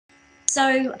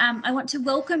I want to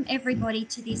welcome everybody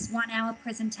to this 1-hour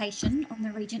presentation on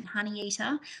the Regent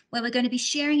Honeyeater, where we're going to be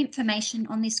sharing information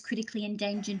on this critically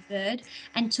endangered bird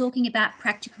and talking about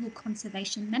practical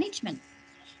conservation management.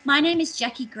 My name is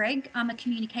Jackie Gregg. I'm a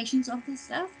communications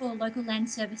officer for Local Land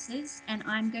Services, and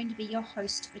I'm going to be your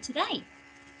host for today.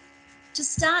 To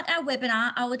start our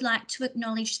webinar, I would like to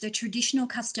acknowledge the traditional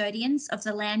custodians of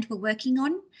the land we're working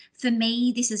on. For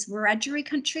me, this is Wiradjuri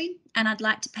country, and I'd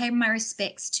like to pay my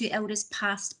respects to elders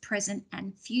past, present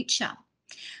and future.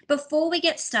 Before we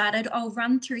get started, I'll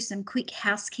run through some quick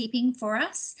housekeeping for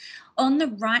us. On the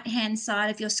right-hand side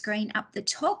of your screen up the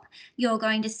top, you're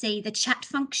going to see the chat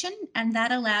function, and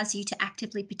that allows you to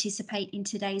actively participate in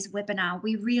today's webinar.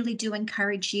 We really do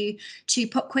encourage you to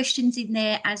pop questions in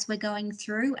there as we're going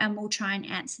through, and we'll try and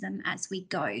answer them as we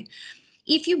go.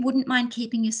 If you wouldn't mind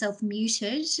keeping yourself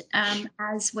muted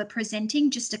as we're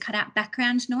presenting, just to cut out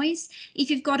background noise. If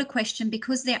you've got a question,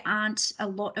 because there aren't a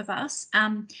lot of us,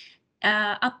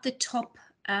 up the top,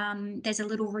 there's a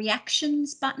little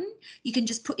reactions button. You can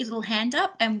just put your little hand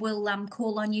up and we'll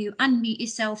call on you, unmute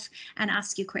yourself and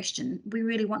ask your question. We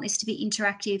really want this to be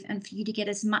interactive and for you to get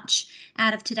as much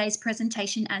out of today's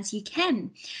presentation as you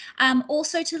can.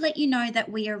 Also to let you know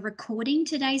that we are recording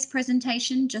today's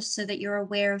presentation, just so that you're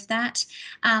aware of that.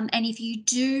 And if you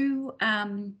do,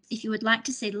 if you would like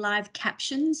to see live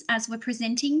captions as we're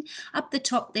presenting, up the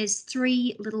top there's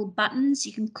 3 little buttons.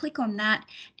 You can click on that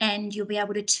and you'll be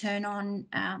able to turn on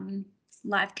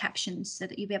live captions so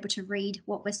that you'll be able to read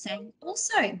what we're saying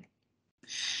also.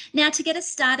 Now, to get us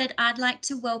started, I'd like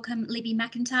to welcome Libby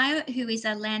McIntyre, who is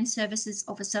a Land Services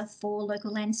Officer for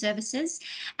Local Land Services,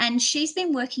 and she's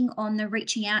been working on the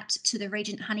Reaching Out to the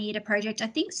Regent Honeyeater project, I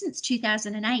think since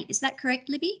 2008. Is that correct,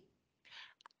 Libby?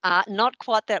 Not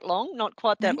quite that long,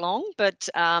 but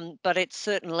it's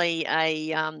certainly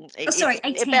a sorry,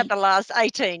 18. About the last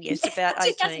 18, yes, about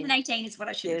 18. 2018 is what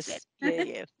I should have said.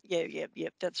 Yeah,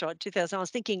 that's right. 2000. I was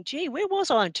thinking, gee, where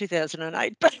was I in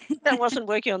 2008? But I wasn't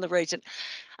working on the region.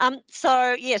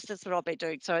 So yes, that's what I'll be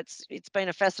doing. So it's been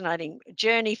a fascinating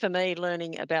journey for me,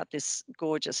 learning about this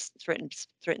gorgeous threatened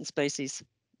species.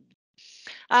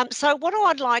 So what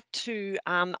I'd like to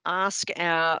ask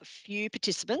our few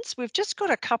participants, we've just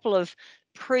got a couple of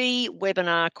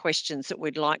pre-webinar questions that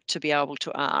we'd like to be able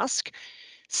to ask.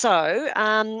 So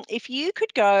if you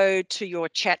could go to your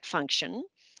chat function,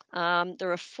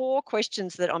 there are 4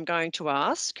 questions that I'm going to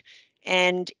ask,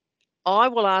 and I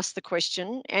will ask the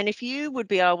question, and if you would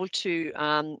be able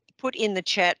to put in the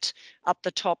chat up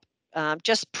the top,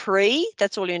 just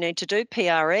that's all you need to do,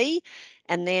 PRE,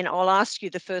 and then I'll ask you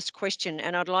the first question,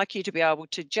 and I'd like you to be able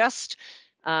to just,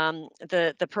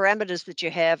 the parameters that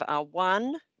you have are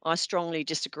 1, I strongly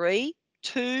disagree,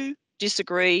 2,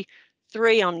 disagree,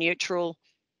 3, I'm neutral,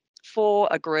 4,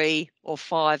 agree, or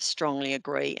 5, strongly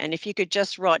agree. And if you could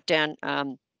just write down,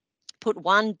 put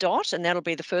 1 dot, and that'll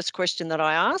be the first question that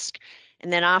I ask.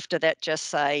 And then after that, just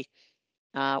say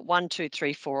 1, 2,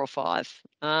 3, 4, or 5.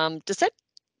 Does that,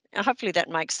 hopefully that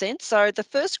makes sense. So the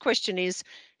first question is,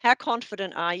 how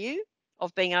confident are you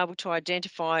of being able to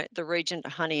identify the Regent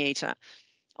Honeyeater,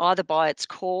 either by its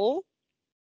call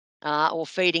or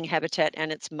feeding habitat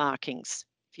and its markings?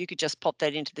 If you could just pop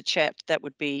that into the chat, that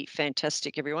would be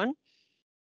fantastic, everyone.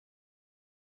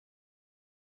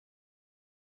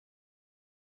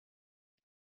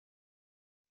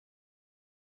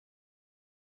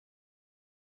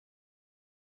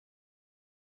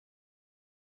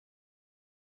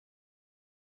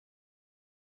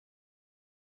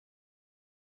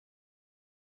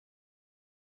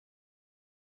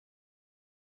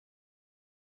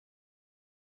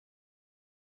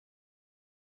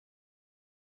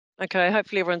 Okay,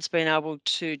 hopefully everyone's been able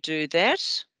to do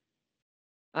that.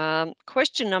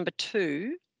 Question number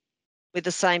 2, with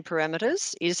the same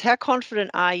parameters, is how confident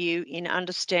are you in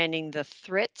understanding the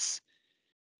threats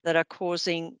that are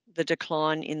causing the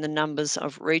decline in the numbers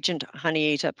of Regent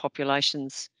Honeyeater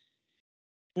populations,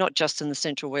 not just in the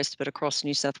Central West, but across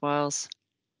New South Wales?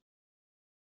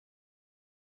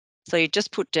 So you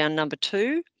just put down number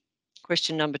 2,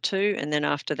 question number 2, and then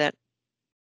after that,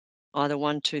 either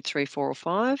 1, 2, 3, 4, or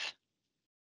 5.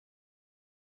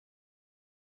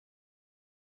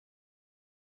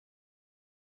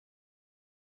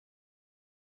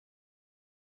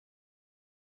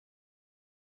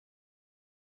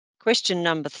 Question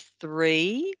number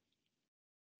 3,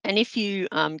 and if you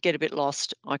get a bit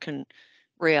lost, I can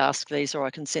re-ask these, or I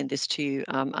can send this to you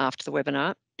after the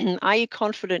webinar. Are you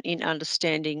confident in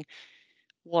understanding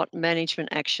what management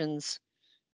actions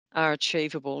are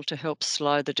achievable to help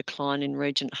slow the decline in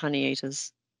Regent Honeyeater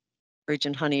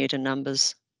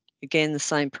numbers? Again, the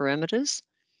same parameters.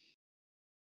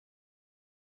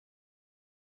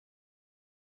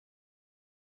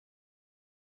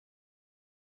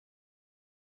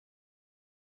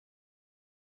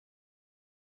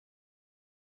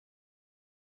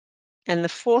 And the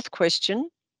fourth question,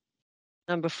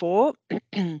 number 4,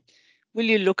 will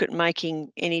you look at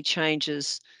making any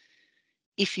changes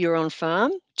if you're on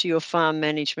farm to your farm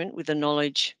management with the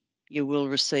knowledge you will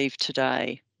receive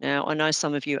today? Now, I know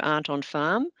some of you aren't on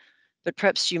farm, but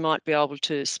perhaps you might be able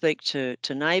to speak to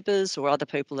neighbours or other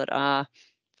people that are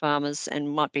farmers and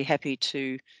might be happy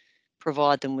to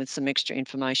provide them with some extra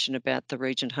information about the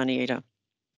Regent Honeyeater.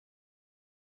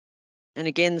 And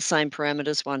again, the same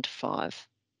parameters, 1 to 5.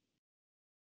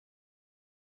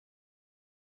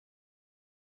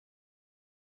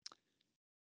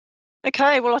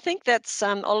 Okay, well, I think that's,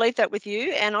 I'll leave that with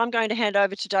you, and I'm going to hand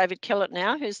over to David Kellett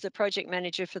now, who's the project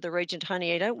manager for the Regent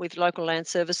Honeyeater with Local Land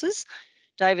Services.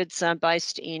 David's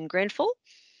based in Grenfell,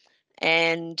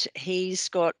 and he's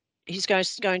going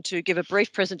to give a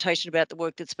brief presentation about the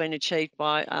work that's been achieved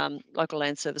by Local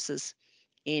Land Services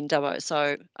in Dubbo.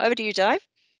 So over to you, Dave.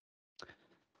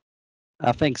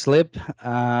 Thanks, Lib.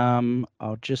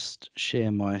 I'll just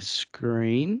share my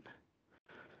screen.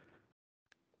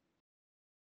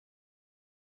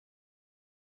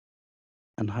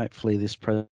 And hopefully this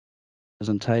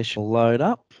presentation will load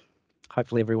up.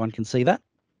 Hopefully everyone can see that.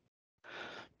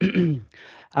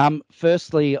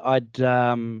 Firstly, I'd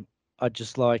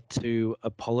just like to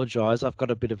apologise. I've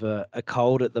got a bit of a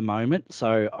cold at the moment,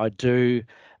 so I do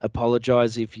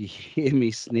apologise if you hear me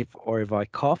sniff or if I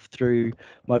cough through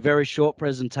my very short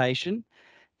presentation.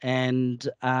 And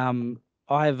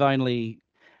I have only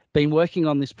been working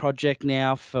on this project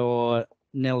now for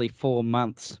nearly 4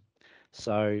 months,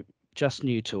 so just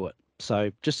new to it.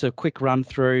 So just a quick run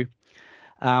through.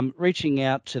 Reaching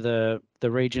out to the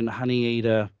Regent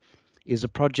Honeyeater is a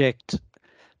project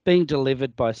being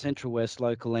delivered by Central West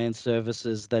Local Land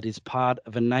Services that is part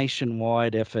of a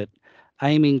nationwide effort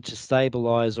aiming to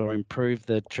stabilise or improve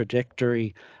the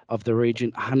trajectory of the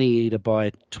Regent Honeyeater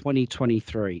by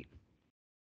 2023.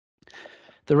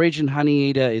 The Regent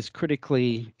Honeyeater is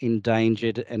critically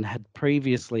endangered and had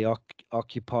previously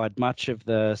occupied much of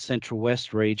the Central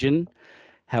West region.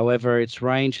 However, its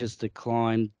range has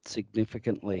declined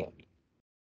significantly.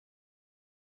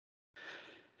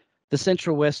 The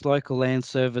Central West Local Land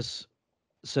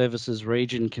Services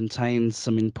region contains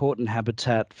some important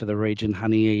habitat for the Regent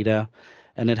Honeyeater,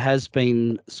 and it has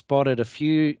been spotted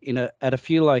at a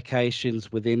few locations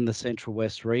within the Central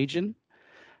West region.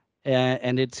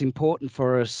 And it's important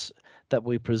for us that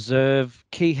we preserve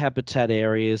key habitat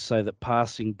areas so that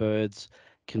passing birds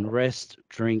can rest,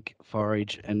 drink,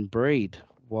 forage and breed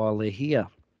while they're here.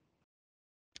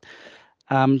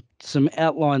 Some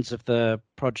outlines of the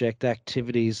project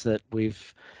activities that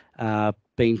we've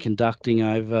been conducting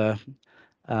over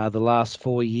the last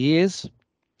 4 years.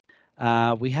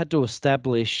 We had to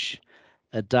establish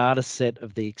a data set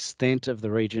of the extent of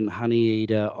the Regent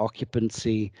Honeyeater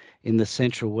occupancy in the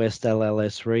Central West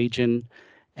LLS region,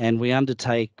 and we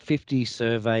undertake 50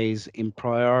 surveys in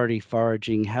priority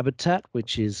foraging habitat,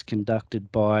 which is conducted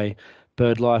by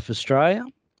BirdLife Australia.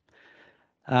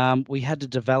 We had to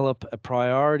develop a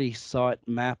priority site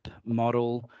map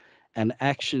model and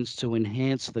actions to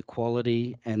enhance the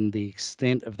quality and the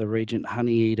extent of the Regent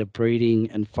Honeyeater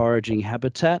breeding and foraging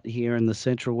habitat here in the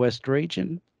Central West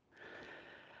region.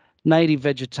 Native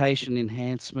vegetation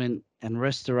enhancement and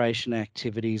restoration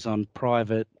activities on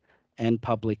private and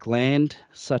public land,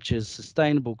 such as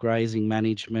sustainable grazing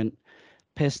management,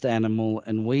 pest, animal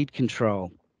and weed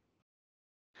control.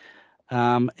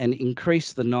 And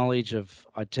increase the knowledge of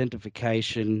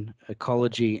identification,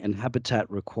 ecology and habitat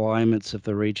requirements of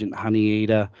the Regent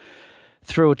Honeyeater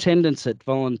through attendance at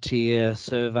volunteer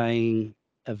surveying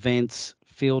events,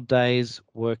 field days,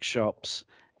 workshops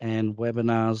and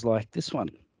webinars like this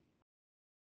one.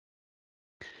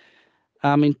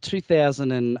 In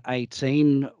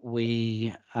 2018,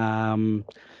 we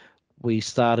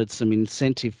started some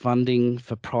incentive funding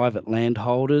for private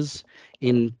landholders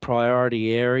in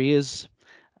priority areas,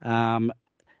 and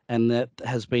that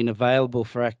has been available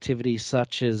for activities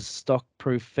such as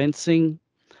stock-proof fencing,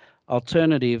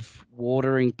 alternative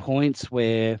watering points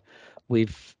where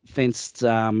we've fenced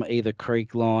either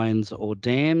creek lines or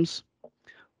dams,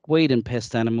 weed and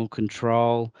pest animal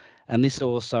control, and this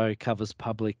also covers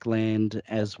public land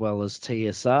as well as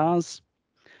TSRs.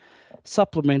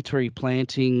 Supplementary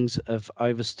plantings of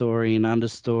overstory and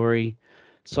understory,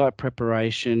 site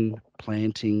preparation,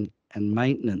 planting and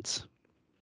maintenance.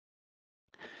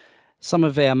 Some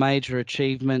of our major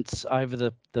achievements over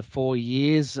the 4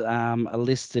 years are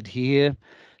listed here.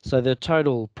 So the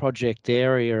total project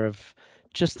area of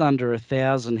just under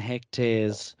 1,000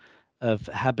 hectares of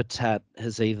habitat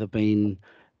has either been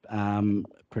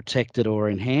protected or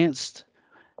enhanced.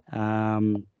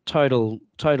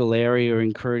 total area,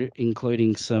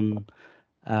 including some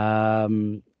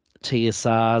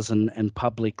TSRs and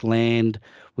public land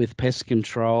with pest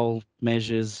control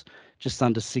measures, just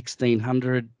under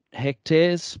 1,600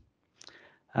 hectares.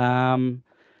 And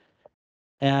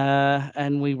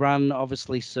we run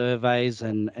obviously surveys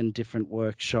and different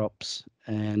workshops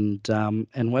and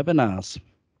webinars.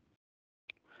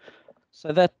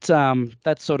 So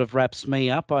that sort of wraps me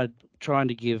up. I'm trying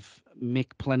to give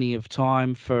Mick plenty of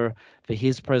time for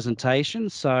his presentation.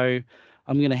 So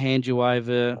I'm going to hand you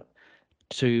over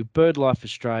to BirdLife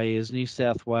Australia's New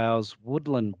South Wales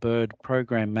Woodland Bird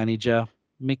Program Manager,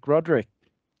 Mick Roderick.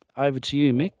 Over to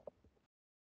you, Mick.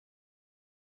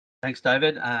 Thanks,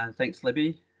 David. Thanks,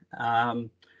 Libby.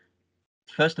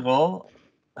 First of all,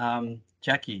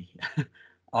 Jackie,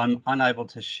 I'm unable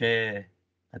to share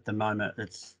at the moment.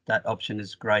 That option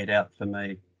is greyed out for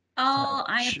me. Oh,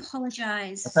 I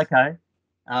apologise. That's okay.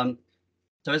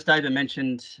 So as David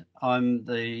mentioned, I'm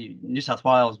the New South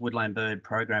Wales Woodland Bird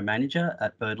Program Manager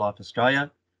at BirdLife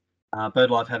Australia.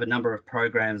 BirdLife have a number of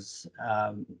programs,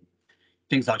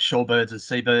 things like shorebirds and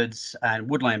seabirds and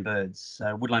woodland birds.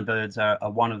 Woodland birds are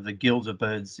one of the guilds of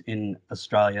birds in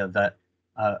Australia that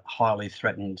are highly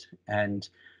threatened, and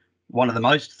one of the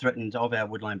most threatened of our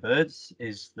woodland birds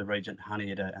is the Regent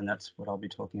Honeyeater, and that's what I'll be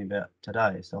talking about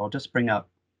today. So I'll just bring up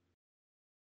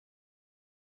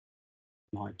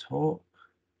my talk.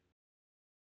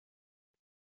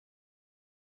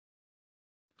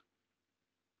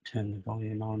 Turn the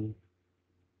volume on.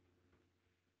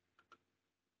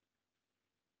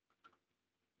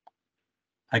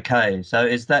 Okay, so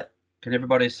can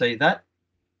everybody see that?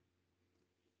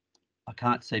 I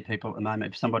can't see people at the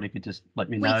moment. If somebody could just let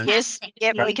me know. Yes,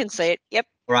 yep, we can see it. Yep.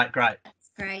 All right, great.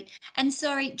 That's great. And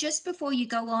sorry, just before you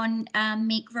go on,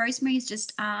 Mick, Rosemary's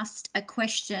just asked a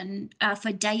question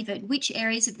for David. Which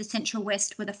areas of the Central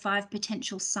West were the 5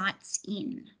 potential sites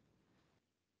in?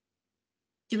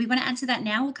 Do we want to answer that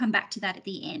now or come back to that at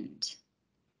the end?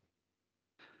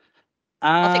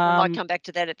 I think we might come back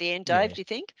to that at the end, Dave, yeah. do you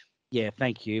think? Yeah,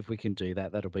 thank you. If we can do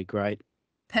that, that'll be great.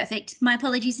 Perfect. My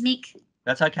apologies, Mick.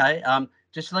 That's okay.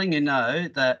 Just letting you know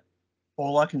that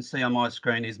all I can see on my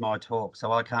screen is my talk,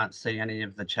 so I can't see any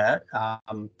of the chat.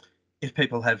 If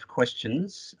people have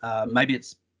questions, maybe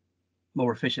it's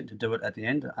more efficient to do it at the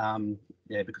end.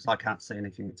 Yeah, because I can't see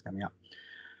anything that's coming up.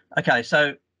 Okay,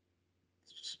 so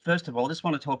first of all, I just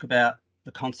want to talk about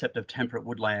the concept of temperate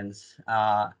woodlands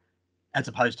as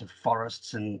opposed to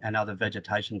forests and other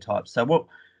vegetation types. So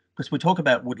because we talk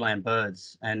about woodland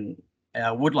birds, and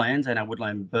our woodlands and our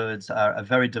woodland birds are a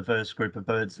very diverse group of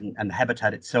birds, and the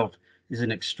habitat itself is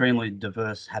an extremely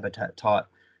diverse habitat type.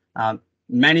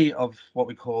 Many of what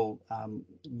we call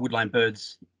woodland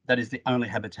birds, that is the only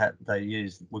habitat they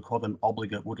use. We call them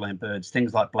obligate woodland birds,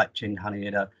 things like black-chinned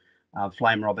honeyeater,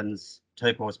 flame robins,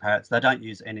 turquoise parrots. They don't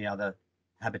use any other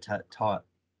habitat type.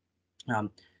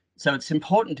 So it's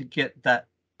important to get that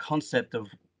concept of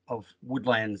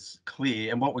woodlands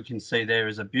clear, and what we can see there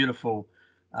is a beautiful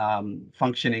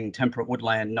functioning temperate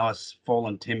woodland, nice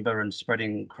fallen timber and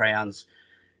spreading crowns.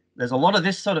 There's a lot of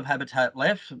this sort of habitat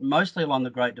left, mostly along the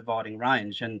Great Dividing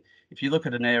Range, and if you look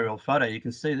at an aerial photo, you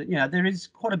can see that there is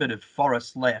quite a bit of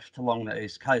forest left along the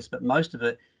east coast, but most of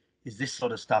it is this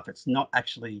sort of stuff. It's not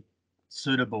actually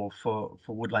suitable for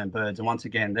woodland birds. And once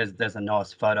again, there's a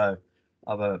nice photo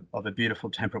of a beautiful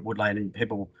temperate woodland, and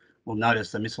people will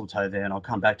notice the mistletoe there, and I'll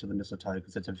come back to the mistletoe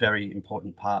because it's a very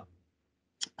important part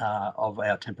of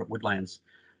our temperate woodlands.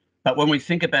 But when we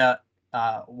think about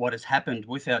what has happened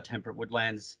with our temperate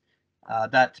woodlands,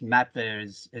 that map there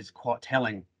is quite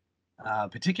telling,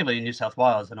 particularly in New South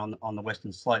Wales and on the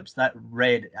western slopes. That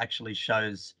red actually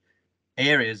shows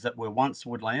areas that were once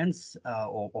woodlands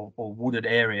or wooded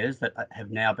areas that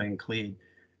have now been cleared.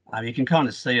 You can kind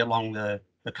of see along the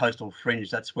coastal fringe,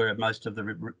 that's where most of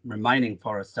the remaining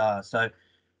forests are. So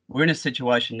we're in a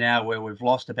situation now where we've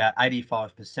lost about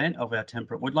 85% of our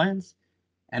temperate woodlands.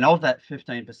 And of that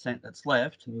 15% that's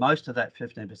left, most of that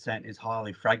 15% is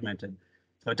highly fragmented.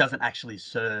 So it doesn't actually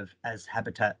serve as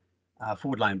habitat for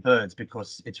woodland birds,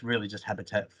 because it's really just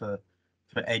habitat for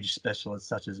edge specialists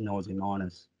such as noisy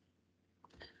miners.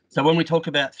 So when we talk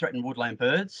about threatened woodland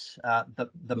birds,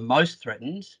 the most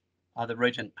threatened are the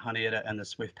Regent Honeyeater and the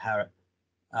swift parrot.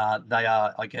 They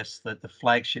are, I guess, the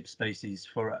flagship species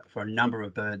for a number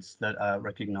of birds that are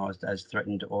recognised as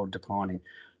threatened or declining.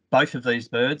 Both of these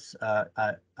birds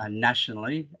are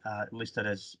nationally listed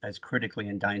as critically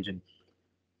endangered.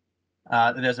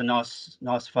 There's a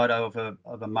nice photo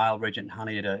of a male Regent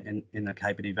Honeyeater in the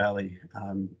Capertee Valley.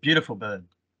 Beautiful bird.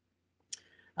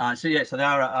 So they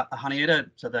are a honeyeater.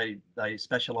 So they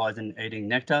specialise in eating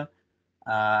nectar.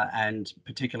 and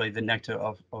particularly the nectar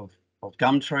of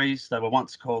gum trees. They were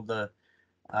once called the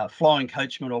flying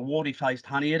coachman or warty-faced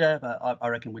honeyeater, but I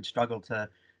reckon we'd struggle to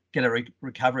get a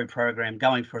recovery program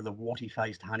going for the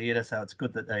warty-faced honeyeater, so it's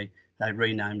good that they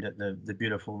renamed it the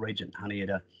beautiful Regent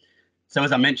Honeyeater. So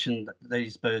as I mentioned,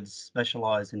 these birds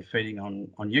specialise in feeding on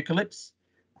eucalypts,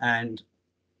 and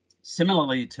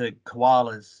similarly to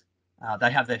koalas,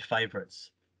 they have their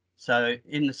favourites. So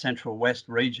in the Central West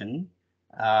region,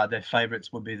 their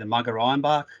favourites would be the mugger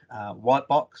ironbark, white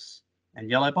box and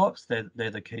yellow box.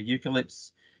 They're the key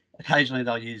eucalypts. Occasionally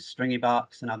they'll use stringy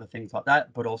barks and other things like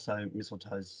that, but also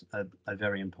mistletoes are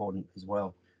very important as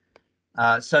well.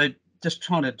 So just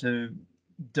trying to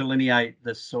delineate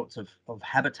the sorts of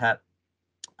habitat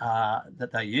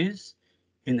that they use.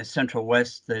 In the Central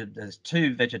West, there's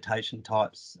two vegetation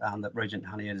types that Regent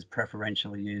Honeyeaters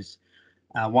preferentially use.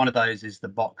 One of those is the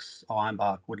box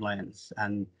ironbark woodlands,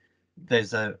 and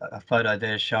there's a photo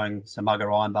there showing some mugger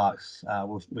ironbarks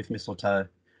with mistletoe.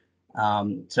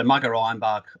 So mugger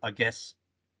ironbark, I guess,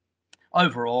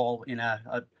 overall,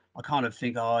 I kind of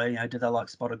think, do they like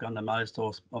spotted gun the most,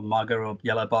 or mugger or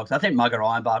yellow box? I think mugger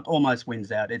ironbark almost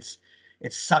wins out. It's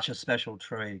such a special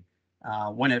tree.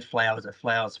 When it flowers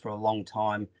for a long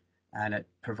time, and it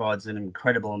provides an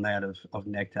incredible amount of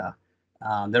nectar.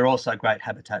 They're also great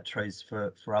habitat trees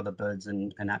for other birds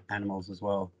and animals as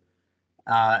well.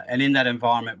 And in that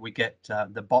environment, we get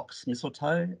the box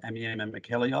mistletoe, Amiema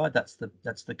McKellii.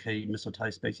 That's the key mistletoe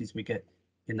species we get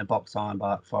in the box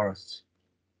ironbark forests.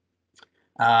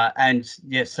 And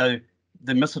yeah, so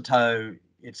the mistletoe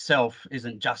itself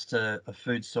isn't just a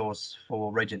food source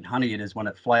for Regent Honeyeaters when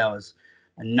it flowers.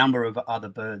 A number of other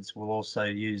birds will also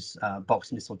use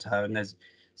box mistletoe, and there's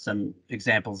some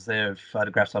examples there of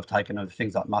photographs I've taken of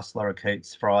things like musk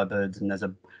lorikeets, firebirds, and there's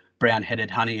a brown-headed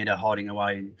honeyeater hiding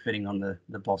away, feeding on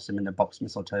the blossom in the box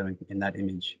mistletoe in that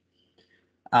image.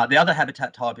 The other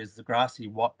habitat type is the grassy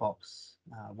white box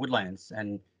woodlands,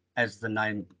 and as the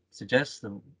name suggests,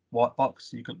 the white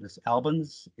box Eucalyptus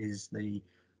albans is the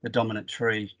dominant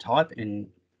tree type in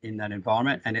that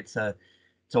environment, and it's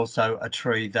also a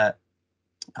tree that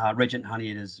Regent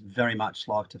Honeyeaters very much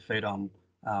like to feed on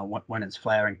when it's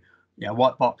flowering.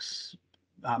 White box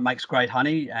makes great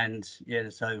honey, and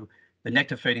so the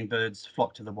nectar feeding birds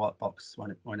flock to the white box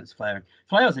when it's flowering.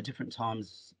 Flowers at different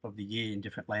times of the year in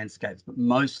different landscapes, but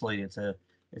mostly it's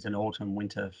an autumn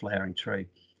winter flowering tree.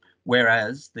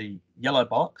 Whereas the yellow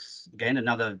box, again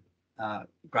another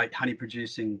great honey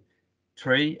producing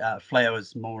tree,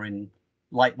 flowers more in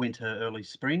late winter, early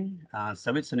spring.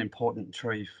 So it's an important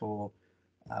tree for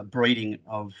breeding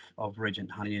of Regent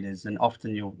Honeyeaters, and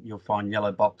often you'll find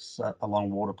yellow box along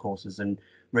watercourses, and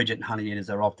Regent Honeyeaters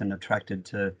are often attracted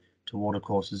to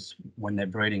watercourses when they're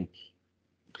breeding.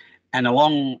 And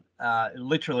along,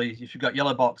 literally, if you've got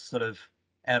yellow box sort of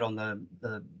out on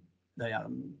the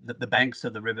banks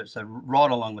of the river, so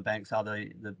right along the banks are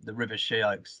the river she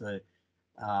oaks, the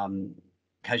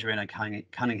Casuarina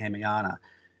Cunninghamiana.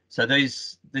 So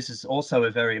this is also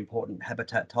a very important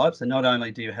habitat type. So not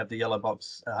only do you have the yellow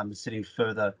box sitting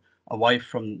further away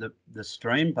from the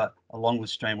stream, but along the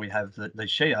stream we have the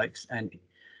she oaks. And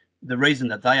the reason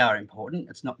that they are important,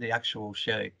 it's not the actual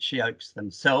she oaks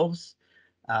themselves,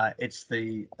 it's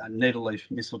the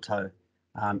needleleaf mistletoe,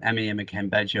 Amiema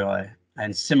cambagii.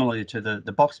 And similarly to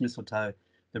the box mistletoe,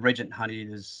 the Regent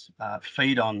Honeyeaters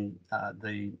feed on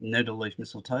the needleleaf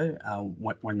mistletoe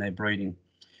when they're breeding.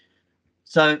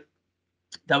 So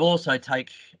they'll also take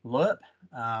lerp.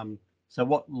 So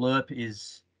what lerp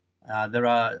is, there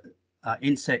are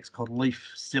insects called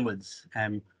leaf psyllids,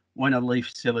 and when a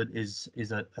leaf psyllid is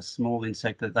a small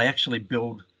insect that they actually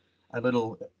build a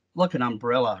little, like an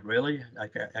umbrella really,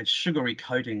 like a sugary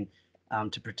coating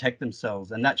to protect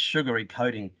themselves, and that sugary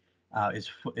coating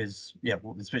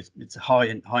it's high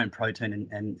in protein,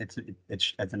 and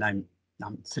it's as the name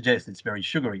suggests, it's very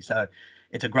sugary. So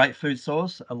it's a great food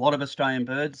source. A lot of Australian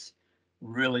birds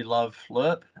really love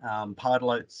lerp.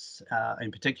 Pardalotes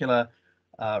in particular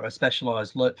are a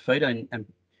specialised lerp feeder, and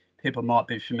people might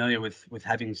be familiar with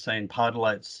having seen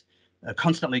pardalotes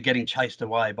constantly getting chased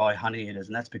away by honeyeaters,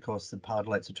 and that's because the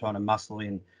pardalotes are trying to muscle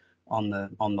in on the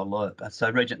lerp.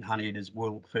 So Regent Honeyeaters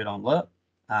will feed on lerp,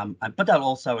 but they'll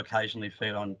also occasionally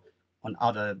feed on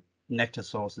other nectar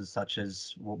sources, such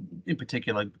as, well, in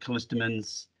particular,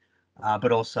 callistemons,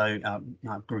 but also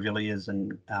grevilleas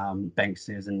and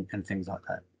banksias and things like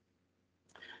that.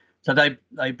 So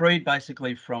they breed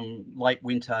basically from late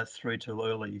winter through to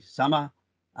early summer.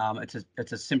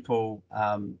 It's a simple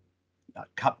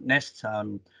cup nest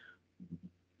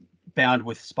bound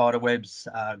with spider webs,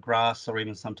 grass, or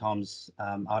even sometimes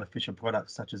artificial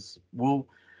products such as wool.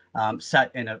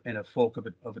 sat in a fork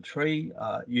of a tree,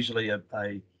 usually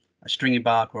a stringy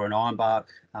bark or an iron bark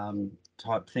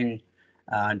type thing,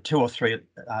 and 2 or 3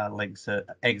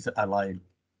 eggs are laid.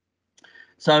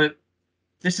 So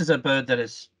this is a bird that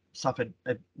has suffered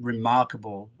a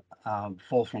remarkable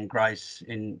fall from grace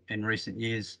in recent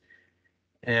years.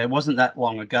 It wasn't that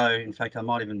long ago. In fact, I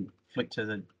might even flick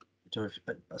to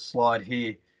a slide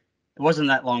here. It wasn't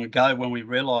that long ago when we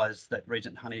realised that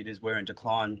Regent Honeyeaters were in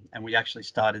decline, and we actually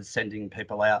started sending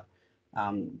people out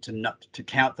to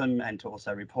count them and to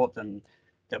also report them.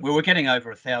 That we were getting over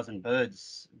 1,000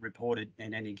 birds reported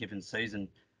in any given season,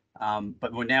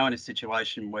 but we're now in a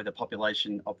situation where the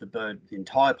population of the bird, the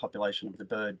entire population of the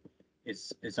bird,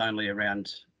 is only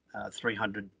around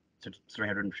 300 to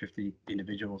 350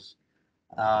 individuals.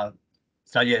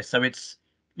 So it's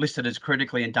listed as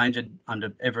critically endangered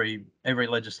under every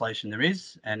legislation there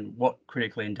is, and what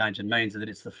critically endangered means is that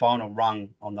it's the final rung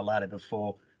on the ladder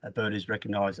before a bird is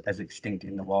recognised as extinct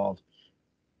in the wild.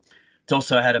 It's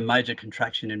also had a major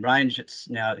contraction in range. It's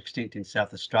now extinct in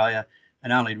South Australia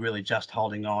and only really just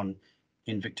holding on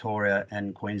in Victoria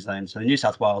and Queensland. So New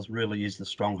South Wales really is the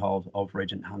stronghold of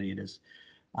Regent Honeyeaters.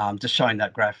 Just showing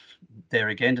that graph there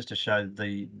again, just to show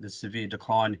the severe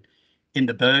decline in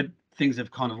the bird. Things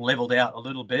have kind of leveled out a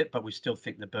little bit, but we still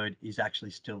think the bird is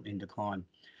actually still in decline.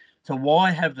 So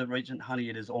why have the Regent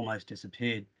Honeyeaters almost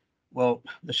disappeared? Well,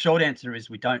 the short answer is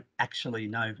we don't actually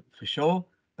know for sure,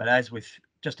 but as with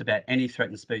just about any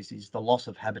threatened species, the loss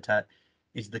of habitat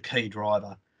is the key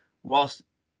driver. Whilst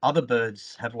other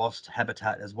birds have lost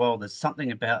habitat as well, there's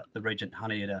something about the Regent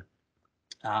Honeyeater,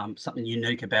 something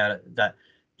unique about it that,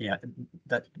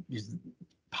 that is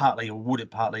partly, or would it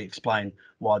partly explain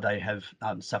why they have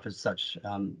suffered such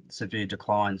severe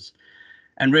declines.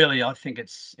 And really, I think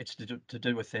it's to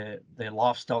do with their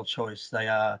lifestyle choice. They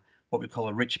are what we call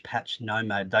a rich patch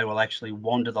nomad. They will actually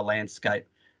wander the landscape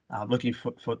looking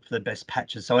for the best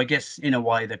patches. So I guess in a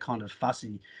way they're kind of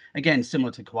fussy. Again,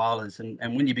 similar to koalas.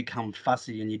 And when you become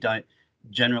fussy and you don't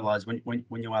generalize, when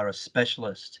you are a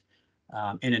specialist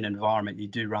in an environment, you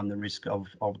do run the risk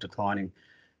of declining.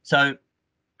 So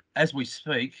as we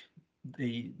speak,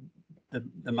 the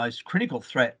most critical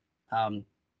threat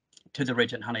to the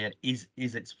Regent Honeyeater is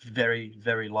its very,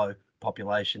 very low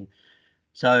population.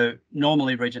 So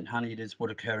normally Regent Honeyeaters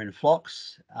would occur in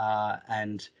flocks,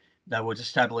 and they would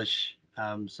establish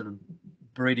sort of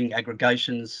breeding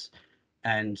aggregations,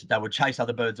 and they would chase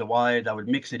other birds away. They would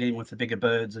mix it in with the bigger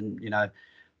birds, and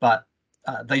but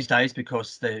these days,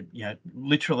 because they're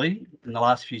literally in the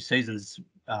last few seasons,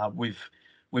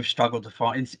 we've struggled to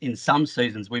find, in some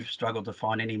seasons, we've struggled to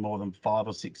find any more than 5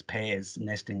 or 6 pairs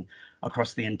nesting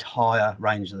across the entire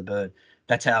range of the bird.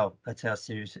 That's how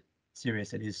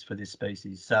serious it is for this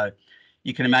species. So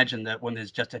you can imagine that when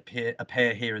there's just a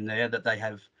pair here and there, that they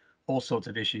have all sorts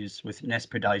of issues with nest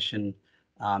predation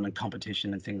and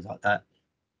competition and things like that.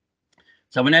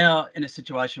 So we're now in a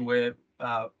situation where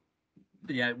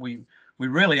we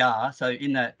really are. So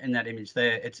in that image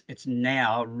there, it's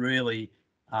now really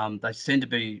they seem to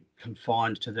be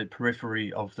confined to the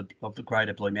periphery of the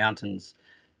Greater Blue Mountains.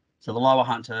 So the Lower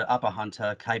Hunter, Upper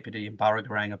Hunter, Kapiti and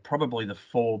Burragarang are probably the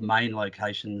 4 main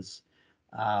locations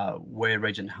where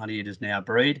Regent Honeyeaters now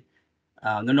breed.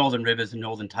 The Northern Rivers and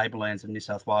Northern Tablelands of New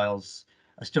South Wales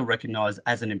are still recognised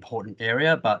as an important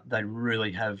area, but they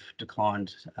really have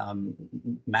declined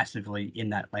massively in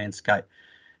that landscape.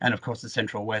 And of course, the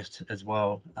Central West as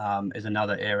well is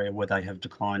another area where they have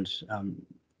declined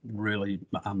really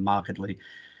markedly.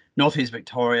 Northeast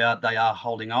Victoria, they are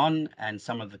holding on, and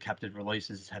some of the captive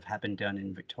releases have happened down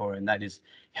in Victoria, and that is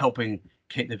helping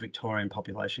keep the Victorian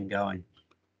population going.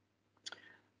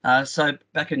 So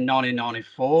back in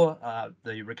 1994,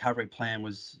 the recovery plan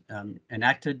was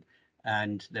enacted,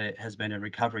 and there has been a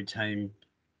recovery team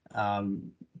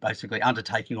basically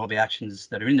undertaking all the actions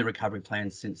that are in the recovery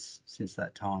plan since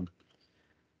that time.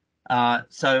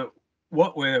 So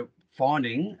what we're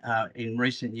finding in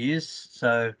recent years,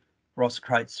 so Ross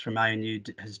Crates from ANU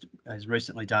has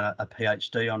recently done a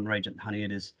PhD on Regent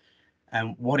Honeyeaters,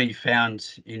 and what he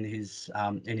found in his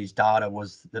data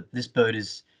was that this bird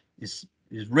is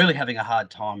really having a hard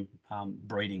time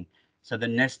breeding. So the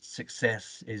nest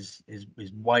success is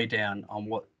way down on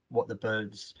what the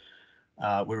birds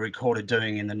were recorded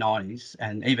doing in the 90s,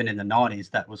 and even in the 90s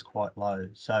that was quite low.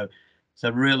 So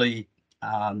really,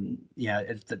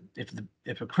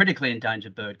 if a critically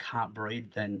endangered bird can't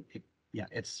breed, then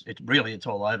it's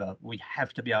all over. We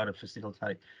have to be able to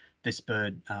facilitate this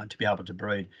bird to be able to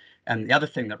breed. And the other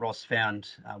thing that Ross found,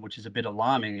 which is a bit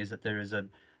alarming, is that there is a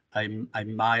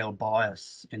male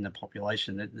bias in the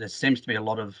population. There seems to be a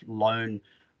lot of lone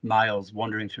males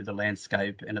wandering through the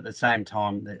landscape, and at the same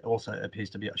time there also appears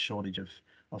to be a shortage of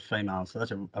females. So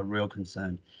that's a real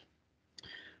concern.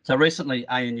 So recently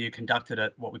ANU conducted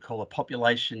what we call a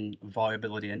population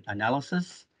viability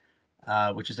analysis,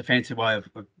 which is a fancy way of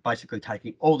basically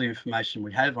taking all the information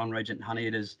we have on Regent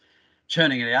Honeyeaters,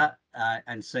 churning it out,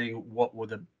 and seeing what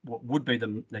would be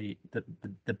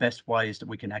the best ways that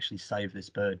we can actually save this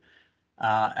bird.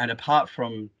 And apart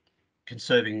from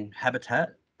conserving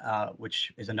habitat,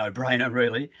 which is a no-brainer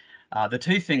really, the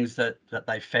two things that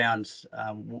they found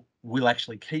will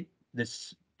actually keep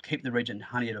the Regent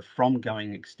Honeyeater from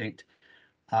going extinct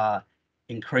are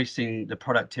increasing the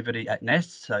productivity at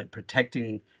nests, so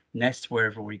protecting nests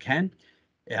wherever we can.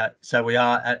 So we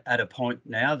are at a point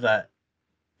now that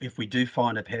if we do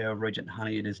find a pair of Regent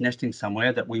Honeyeaters nesting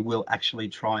somewhere, that we will actually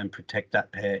try and protect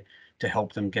that pair to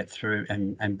help them get through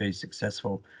and be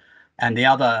successful. And the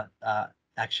other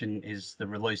action is the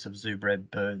release of zoo-bred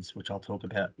birds, which I'll talk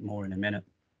about more in a minute.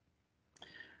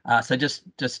 So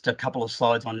just a couple of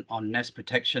slides on nest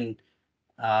protection.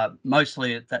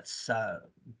 Mostly that's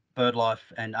BirdLife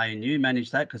and ANU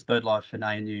manage that, because BirdLife and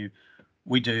ANU,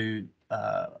 we do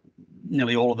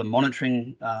nearly all of the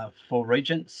monitoring for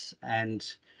regents,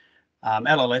 and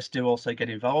LLS do also get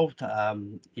involved.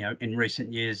 In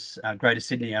recent years, Greater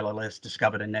Sydney LLS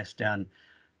discovered a nest down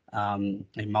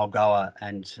in Mulgoa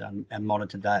and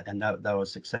monitored that, and they were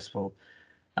successful.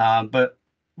 But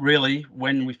really,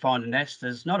 when we find a nest,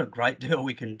 there's not a great deal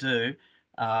we can do.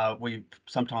 We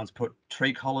sometimes put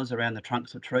tree collars around the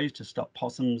trunks of trees to stop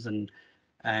possums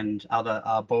and other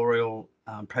arboreal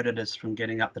predators from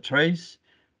getting up the trees,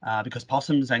 because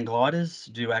possums and gliders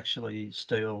do actually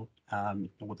steal,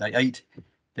 or they eat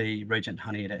the Regent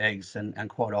Honeyeater eggs, and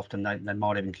quite often they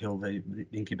might even kill the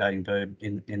incubating bird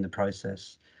in the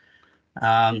process.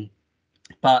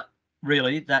 But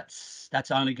really, that's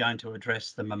only going to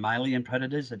address the mammalian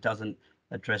predators. It doesn't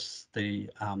address the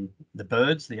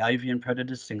birds, the avian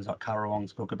predators, things like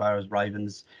currawongs, kookaburras,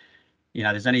 ravens.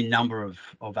 There's any number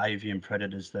of avian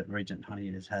predators that Regent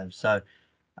Honeyeaters have. So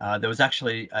there was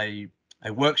actually a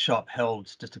workshop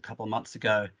held just a couple of months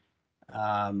ago.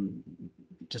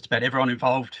 Just about everyone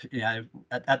involved,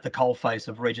 at the coalface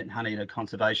of Regent Honeyeater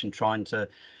conservation, trying to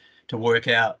work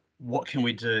out what can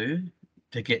we do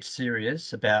to get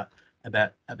serious about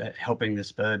helping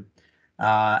this bird.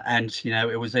 And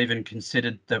it was even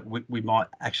considered that we might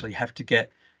actually have to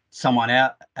get someone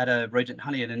out at a Regent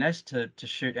Honeyeater nest to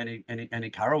shoot any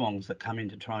currawongs that come in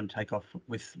to try and take off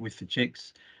with the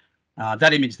chicks.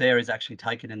 That image there is actually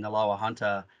taken in the Lower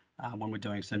Hunter when we're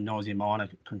doing some noisy minor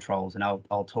controls, and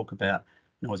I'll talk about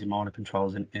noisy minor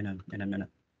controls in a minute.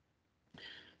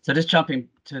 So just jumping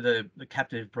to the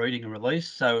captive breeding and release.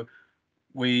 So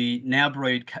we now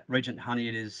breed Regent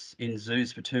Honeyeaters in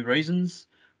zoos for two reasons.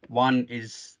 One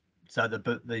is so the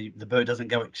bird doesn't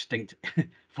go extinct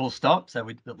full stop, so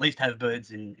we at least have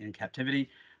birds in captivity.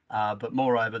 But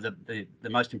moreover, the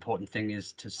most important thing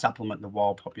is to supplement the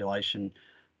wild population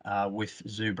with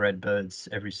zoo-bred birds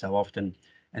every so often.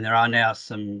 And there are now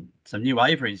some new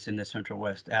aviaries in the Central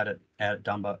West out at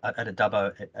Dubbo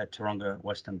at Taronga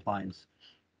Western Plains.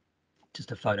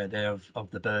 Just a photo there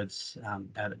of the birds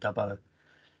out at Dubbo.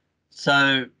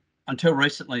 So until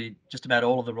recently, just about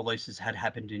all of the releases had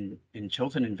happened in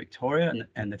Chiltern in Victoria,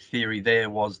 and the theory there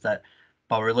was that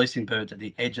by releasing birds at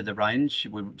the edge of the range,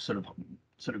 we would sort of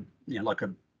like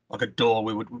a door,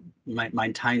 we would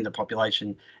maintain the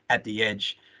population at the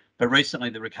edge. But recently,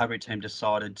 the recovery team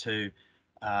decided to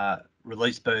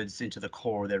release birds into the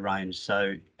core of their range,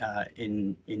 so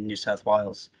in New South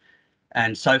Wales.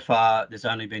 And so far, there's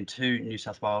only been 2 New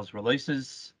South Wales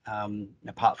releases,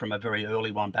 apart from a very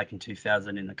early one back in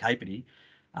 2000 in the Capity,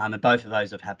 and both of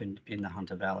those have happened in the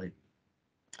Hunter Valley.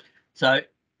 So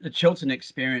the Chiltern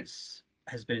experience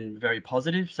has been very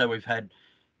positive. So we've had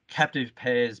captive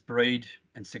pairs breed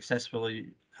and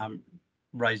successfully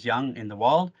raise young in the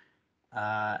wild,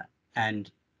 and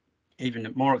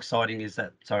even more exciting is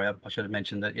that, sorry, I should have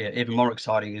mentioned that, yeah, even more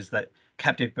exciting is that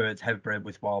captive birds have bred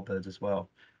with wild birds as well.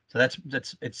 So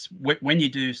it's when you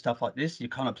do stuff like this, you're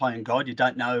kind of playing God. You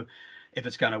don't know if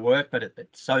it's going to work, but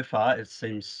so far it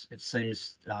seems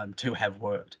to have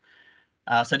worked.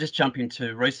 So just jumping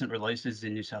to recent releases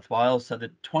in New South Wales. So the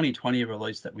 2020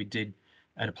 release that we did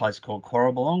at a place called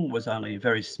Quarrabong was only a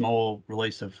very small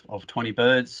release of 20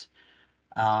 birds,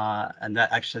 and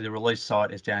that actually the release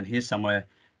site is down here somewhere.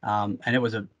 And it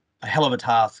was a hell of a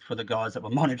task for the guys that were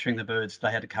monitoring the birds. They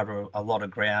had to cover a lot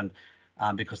of ground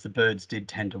because the birds did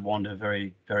tend to wander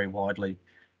very, very widely.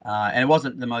 And it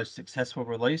wasn't the most successful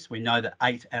release. We know that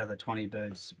 8 out of the 20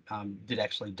 birds did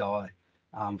actually die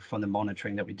from the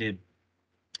monitoring that we did.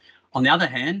 On the other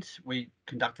hand, we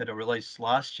conducted a release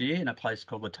last year in a place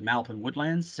called the Tamalpin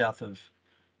Woodlands, south of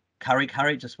Kurri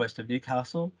Kurri, just west of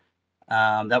Newcastle.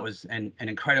 That was an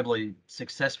incredibly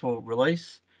successful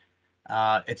release.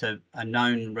 It's a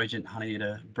known Regent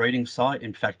Honeyeater breeding site.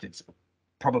 In fact, it's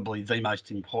probably the most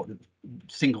important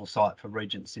single site for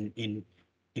regents in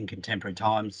contemporary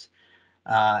times.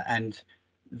 And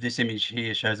this image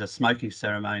here shows a smoking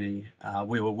ceremony.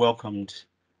 We were welcomed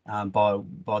by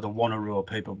the Wonnarua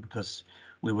people because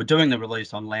we were doing the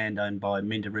release on land owned by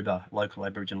Minda River Local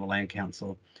Aboriginal Land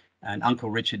Council, and Uncle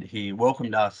Richard here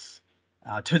welcomed us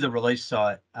to the release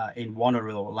site in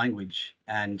Wonnarua language,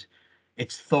 and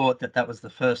it's thought that that was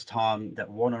the first time that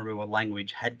Wonnarua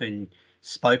language had been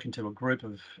spoken to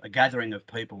a gathering of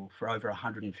people for over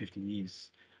 150 years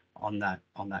on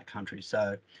that country.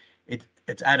 So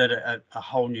it's added a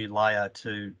whole new layer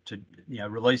to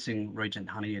releasing Regent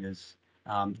Honeyeaters,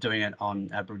 doing it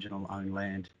on Aboriginal owned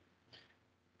land.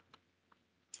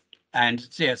 And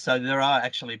yeah, so there are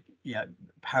actually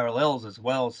parallels as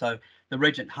well. So the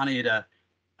Regent Honeyeater,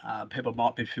 people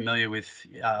might be familiar with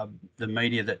the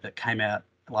media that came out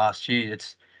last year.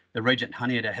 It's the Regent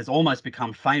Honeyeater has almost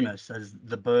become famous as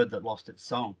the bird that lost its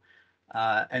song.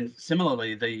 And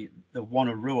similarly, the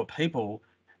Wonnarua people,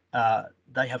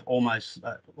 they have almost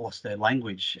lost their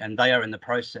language, and they are in the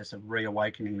process of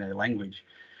reawakening their language.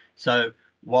 So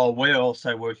while we're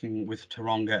also working with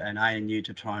Taronga and ANU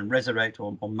to try and resurrect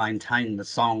or maintain the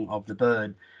song of the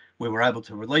bird, we were able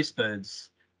to release birds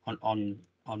on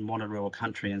Wonnarua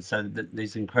country, and so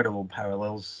these incredible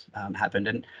parallels happened.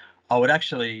 And I would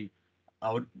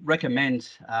recommend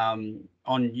on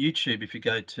YouTube, if you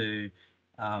go to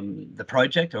the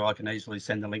project, or I can easily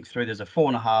send the link through, there's a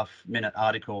 4.5-minute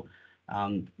article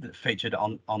that featured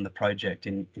on the project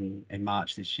in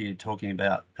March this year, talking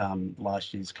about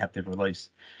last year's captive release.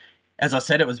 As I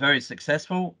said, it was very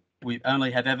successful. We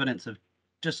only have evidence of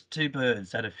just 2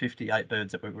 birds out of 58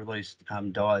 birds that were released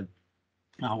died,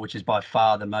 which is by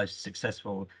far the most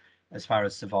successful as far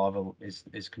as survival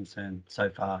is concerned so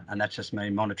far. And that's just me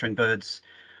monitoring birds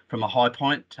from a high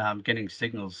point, getting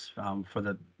signals for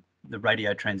the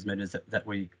radio transmitters that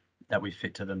we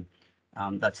fit to them.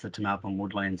 That's the Tamalpin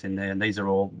Woodlands in there, and these are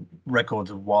all records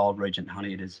of wild Regent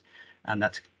Honeyeaters, and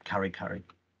that's Kurri Kurri.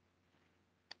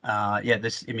 Yeah,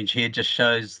 this image here just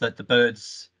shows that the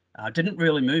birds didn't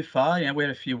really move far. We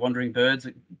had a few wandering birds.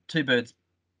 2 birds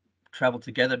travelled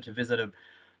together to visit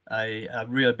a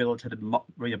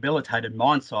rehabilitated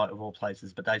mine site of all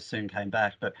places, but they soon came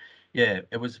back. But yeah,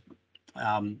 it was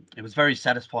very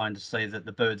satisfying to see that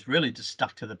the birds really just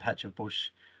stuck to the patch of bush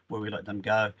where we let them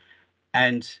go.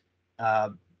 And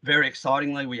very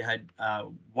excitingly, we had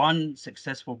 1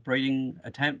 successful breeding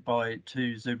attempt by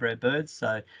 2 zoo-bred birds.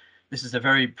 So this is a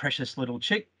very precious little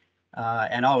chick,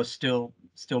 and I was still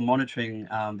monitoring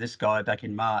this guy back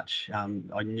in March.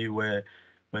 I knew where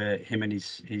him and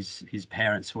his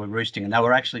parents were roosting, and they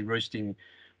were actually roosting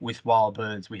with wild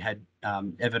birds. We had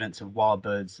evidence of wild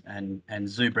birds and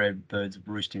zoo-bred birds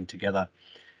roosting together.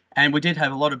 And we did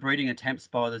have a lot of breeding attempts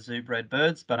by the zoo-bred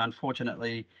birds, but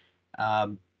unfortunately,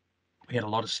 we had a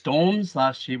lot of storms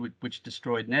last year which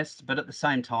destroyed nests. But at the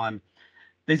same time,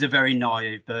 these are very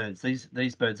naive birds.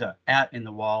 These birds are out in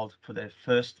the wild for their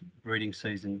first breeding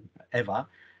season ever.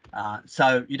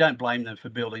 So you don't blame them for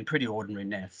building pretty ordinary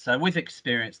nests. So with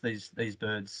experience, these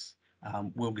birds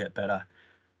will get better.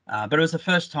 But it was the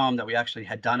first time that we actually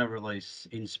had done a release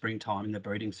in springtime in the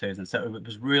breeding season. So it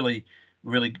was really,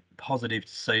 really positive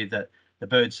to see that the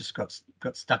birds just got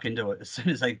stuck into it as soon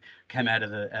as they came out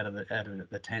of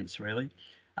the tents, really.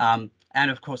 And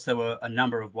of course, there were a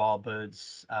number of wild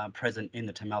birds present in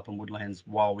the Tamalpin Woodlands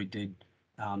while we did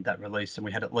that release, and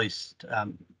we had at least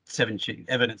 7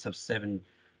 evidence of seven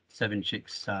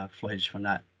chicks fledged from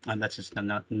that. And that's just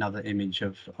another image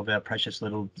of our precious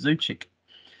little zoo chick.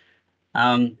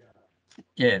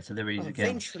 Yeah, so there he is again.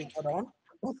 Eventually got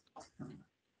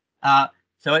on.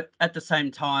 So at the same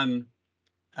time,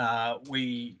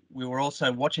 we were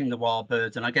also watching the wild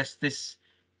birds, and I guess this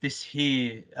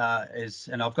here is,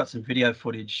 and I've got some video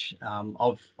footage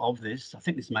of this. I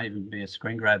think this may even be a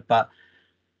screen grab, but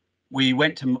we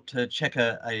went to check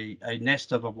a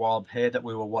nest of a wild pair that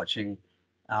we were watching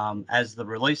as the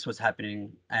release was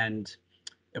happening, and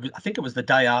I think it was the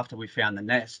day after we found the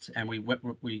nest, and we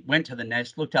went to the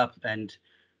nest, looked up, and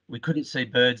we couldn't see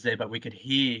birds there, but we could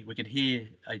hear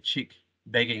a chick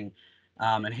begging,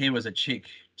 and here was a chick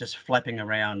just flapping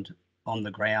around on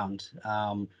the ground.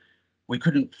 We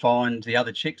couldn't find the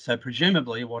other chick, so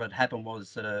presumably what had happened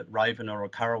was that a raven or a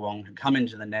currawong had come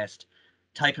into the nest,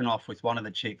 taken off with one of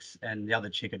the chicks, and the other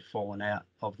chick had fallen out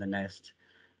of the nest.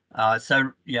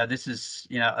 So yeah, this is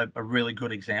a really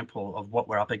good example of what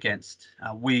we're up against.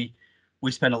 We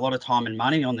spend a lot of time and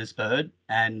money on this bird,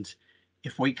 and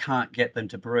if we can't get them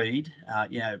to breed,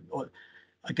 I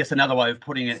guess another way of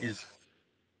putting it is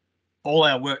all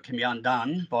our work can be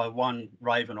undone by one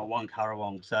raven or one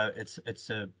currawong. So it's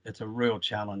a real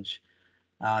challenge.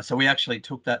 So we actually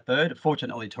took that bird.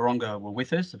 Fortunately, Taronga were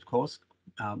with us, of course,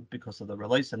 because of the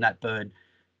release, and that bird,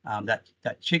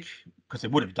 that chick, because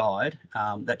it would have died,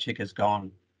 that chick has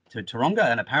gone to Taronga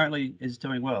and apparently is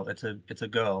doing well. It's a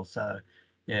girl. So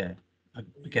yeah, I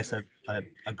guess a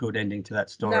good ending to that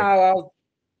story. No,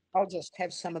 I'll just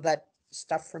have some of that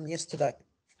stuff from yesterday.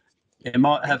 You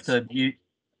might have to mute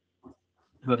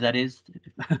whoever that is.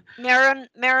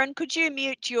 Marin, could you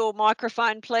mute your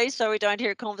microphone, please, so we don't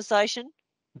hear a conversation?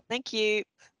 Thank you.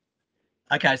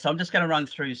 Okay, so I'm just going to run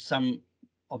through some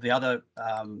of the other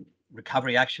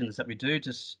recovery actions that we do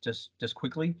just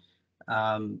quickly.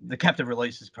 The captive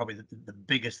release is probably the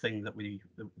biggest thing that we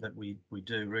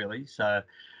do, really. So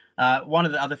one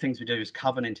of the other things we do is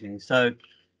covenanting. So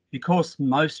because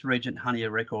most Regent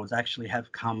Honeyeater records actually have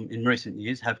come in recent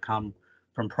years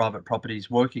from private properties,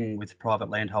 working with private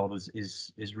landholders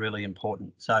is really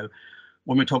important. So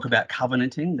when we talk about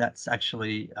covenanting, that's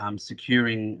actually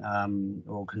securing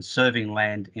or conserving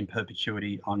land in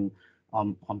perpetuity on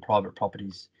private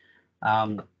properties,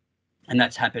 and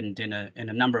that's happened in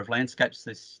a number of landscapes.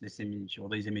 This image or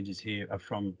these images here are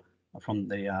from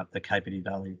the Kapiti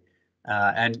Valley,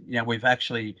 and we've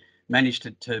actually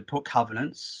managed to put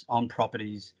covenants on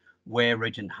properties where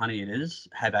Regent Honeyeaters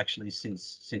have actually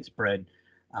since bred,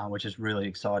 which is really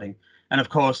exciting. And of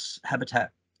course,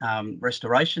 habitat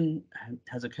restoration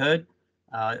has occurred.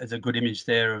 There's a good image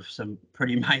there of some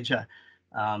pretty major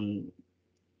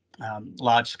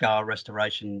large-scale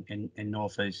restoration in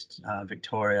northeast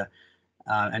Victoria.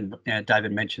 And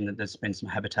David mentioned that there's been some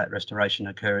habitat restoration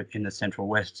occur in the central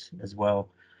west as well.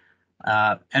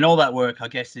 And all that work, I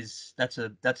guess, that's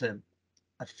a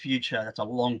future, that's a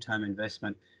long-term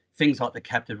investment. Things like the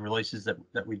captive releases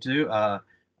that we do are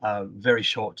very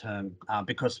short-term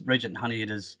because Regent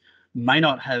Honeyeaters may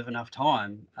not have enough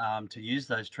time to use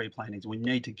those tree plantings. We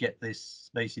need to get this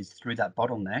species through that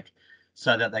bottleneck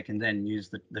so that they can then use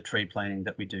the tree planting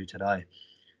that we do today.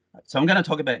 So I'm going to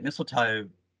talk about mistletoe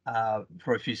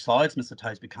for a few slides. Mistletoe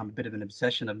has become a bit of an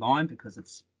obsession of mine because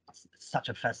it's such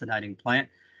a fascinating plant.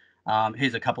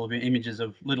 Here's a couple of images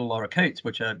of little lorikeets,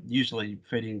 which are usually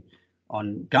feeding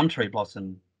on gum tree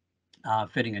blossom,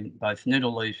 feeding in both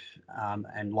needle leaf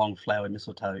and long flowered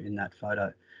mistletoe in that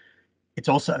photo. It's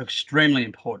also extremely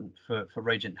important for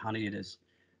Regent Honeyeaters.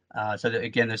 So that,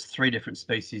 again, there's 3 different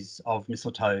species of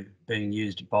mistletoe being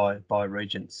used by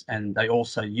regents, and they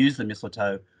also use the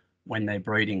mistletoe when they're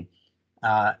breeding.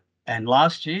 And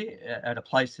last year, at a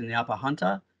place in the Upper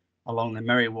Hunter along the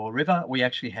Merriwar River, we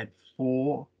actually had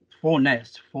four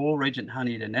nests, 4 Regent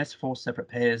Honeyeater nests, 4 separate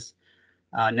pairs,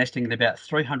 nesting in about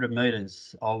 300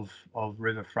 metres of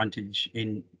river frontage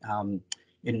in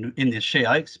the she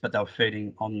oaks, but they were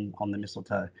feeding on the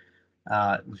mistletoe.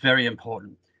 Very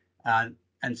important.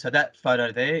 And so that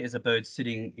photo there is a bird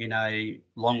sitting in a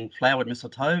long flowered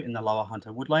mistletoe in the Lower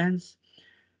Hunter woodlands,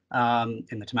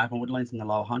 in the Tamapa woodlands in the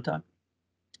Lower Hunter.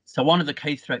 So one of the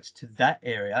key threats to that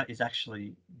area is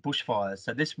actually bushfires.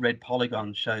 So this red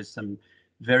polygon shows some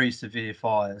very severe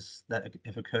fires that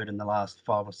have occurred in the last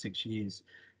 5 or 6 years.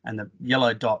 And the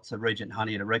yellow dots are Regent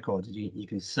Honeyeater records. You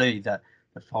can see that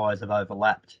the fires have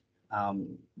overlapped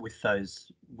with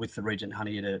the Regent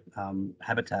Honeyeater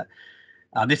habitat.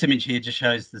 This image here just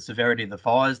shows the severity of the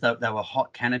fires. They were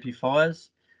hot canopy fires.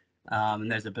 And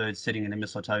there's a bird sitting in a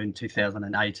mistletoe in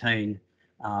 2018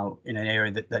 in an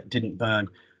area that didn't burn.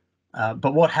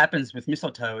 But what happens with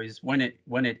mistletoe is when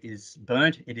it is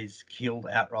burnt, it is killed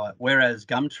outright. Whereas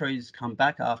gum trees come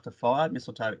back after fire,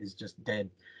 mistletoe is just dead.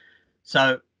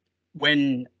 So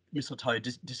when mistletoe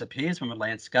disappears from a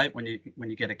landscape, when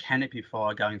you get a canopy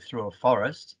fire going through a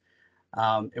forest,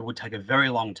 it would take a very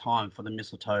long time for the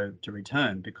mistletoe to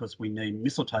return because we need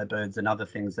mistletoe birds and other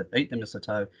things that eat the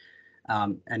mistletoe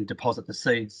and deposit the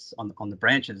seeds on the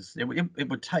branches. It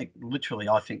would take literally,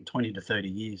 I think, 20 to 30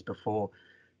 years before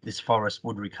this forest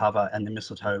would recover and the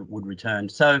mistletoe would return.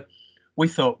 So we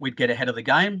thought we'd get ahead of the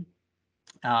game,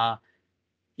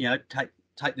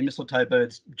 take the mistletoe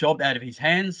bird's job out of his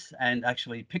hands and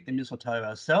actually pick the mistletoe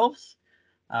ourselves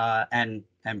and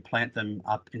plant them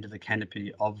up into the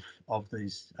canopy of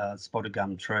these spotted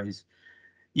gum trees.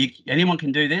 Anyone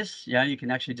can do this. You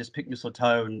can actually just pick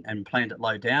mistletoe and plant it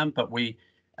low down. But we,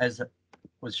 as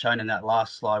was shown in that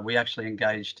last slide, we actually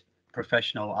engaged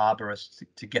professional arborists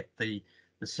to get the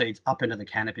the seeds up into the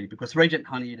canopy, because Regent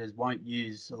Honeyeaters won't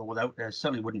use, or they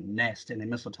certainly wouldn't nest in a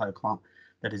mistletoe clump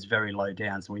that is very low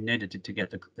down. So we needed to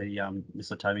get the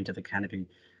mistletoe into the canopy.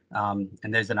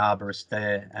 And there's an arborist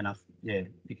there, and yeah,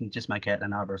 you can just make out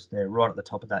an arborist there right at the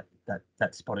top of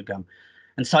that spotted gum.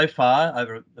 And so far,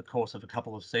 over the course of a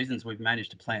couple of seasons, we've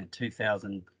managed to plant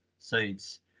 2,000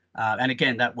 seeds. And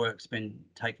again, that work's been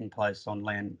taking place on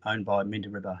land owned by Minda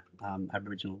River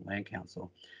Aboriginal Land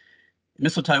Council.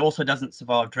 Mistletoe also doesn't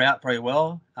survive drought very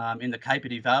well. In the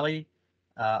Kapiti Valley,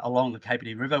 along the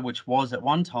Kapiti River, which was at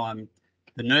one time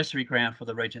the nursery ground for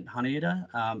the Regent Honeyeater,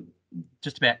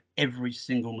 just about every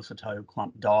single mistletoe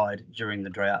clump died during the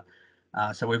drought.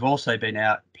 So we've also been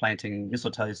out planting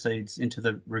mistletoe seeds into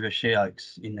the river she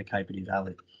oaks in the Kapiti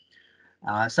Valley.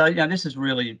 So this is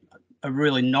really a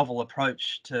really novel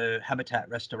approach to habitat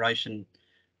restoration.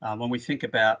 When we think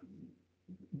about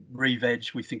re-veg,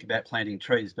 we think about planting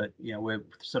trees, but we're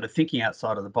sort of thinking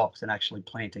outside of the box and actually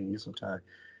planting mistletoe.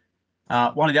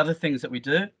 One of the other things that we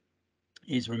do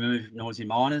is remove noisy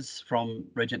miners from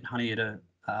Regent Honeyeater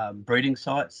breeding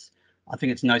sites. I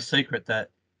think it's no secret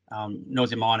that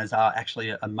noisy miners are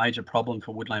actually a major problem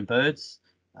for woodland birds.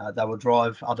 They will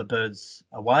drive other birds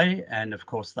away, and of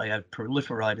course they have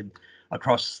proliferated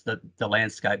across the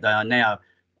landscape. They are now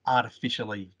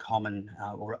artificially common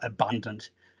or abundant.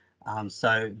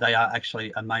 So they are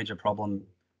actually a major problem,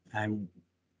 and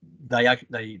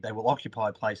they will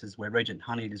occupy places where Regent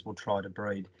Honeyeaters will try to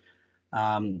breed.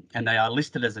 And they are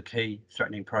listed as a key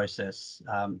threatening process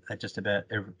at just about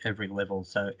every level.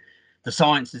 So the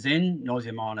science is in,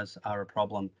 noisy miners are a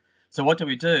problem. So what do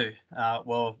we do?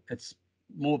 Well, it's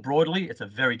more broadly, it's a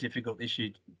very difficult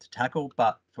issue to tackle,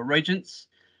 but for regents,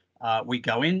 we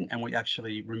go in and we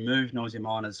actually remove noisy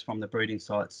miners from the breeding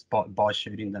sites by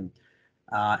shooting them.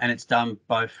 And it's done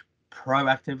both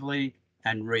proactively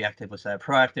and reactively. So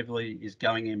proactively is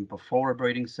going in before a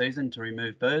breeding season to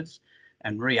remove birds,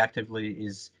 and reactively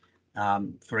is,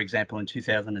 for example, in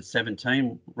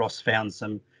 2017, Ross found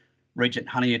some Regent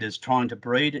Honeyeaters trying to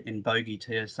breed in Bogey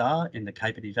TSR in the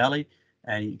Kapiti Valley,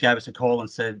 and he gave us a call and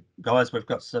said, guys, we've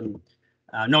got some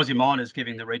noisy miners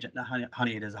giving the Regent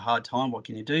Honeyeaters a hard time. What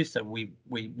can you do? So we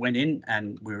went in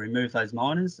and we removed those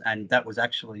miners, and that was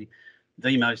actually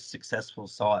the most successful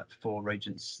site for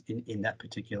regents in that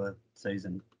particular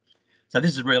season. So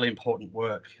this is really important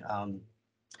work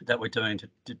that we're doing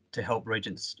to help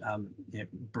regents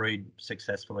breed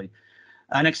successfully.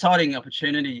 An exciting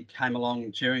opportunity came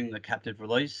along during the captive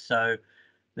release. So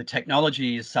the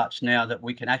technology is such now that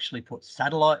we can actually put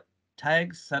satellite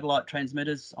tags, satellite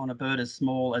transmitters on a bird as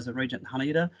small as a Regent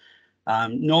Honeyeater.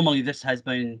 Normally this has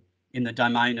been in the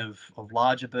domain of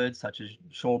larger birds such as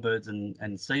shorebirds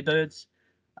and seabirds,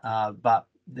 but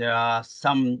there are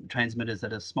some transmitters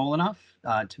that are small enough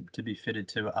to be fitted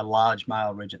to a large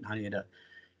male Regent Honeyeater.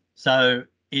 So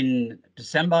in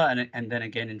December and then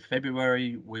again in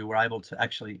February, we were able to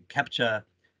actually capture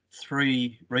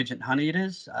 3 Regent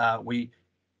Honeyeaters.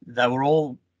 They were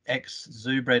all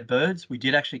ex-zoo bred birds. We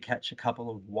did actually catch a couple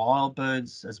of wild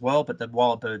birds as well, but the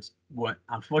wild birds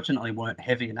unfortunately weren't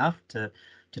heavy enough to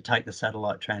take the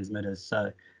satellite transmitters.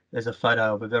 So there's a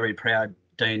photo of a very proud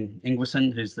Dean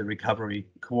Ingwerson, who's the recovery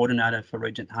coordinator for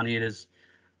Regent Honeyeaters,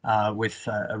 with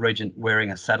a regent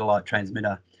wearing a satellite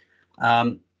transmitter.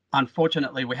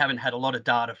 Unfortunately, we haven't had a lot of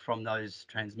data from those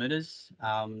transmitters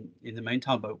in the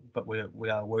meantime, but we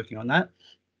are working on that.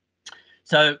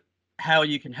 So how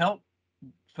you can help?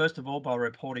 First of all, by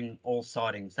reporting all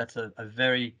sightings. That's a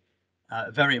very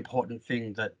important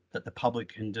thing that the public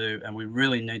can do, and we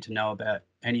really need to know about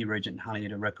any Regent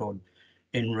Honeyeater record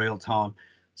in real time.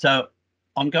 So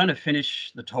I'm going to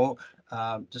finish the talk,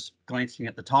 just glancing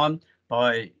at the time,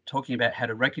 by talking about how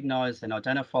to recognise and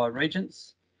identify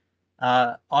regents.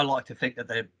 I like to think that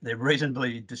they're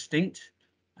reasonably distinct.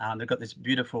 They've got this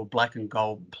beautiful black and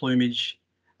gold plumage,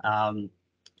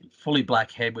 fully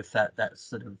black head with that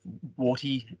sort of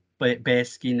warty bare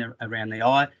skin around the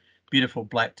eye, beautiful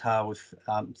black tail with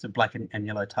some black and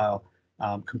yellow tail,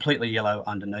 completely yellow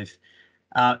underneath.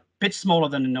 Bit smaller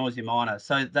than a noisy miner.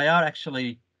 So they are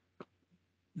actually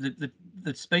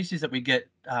the species that we get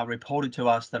reported to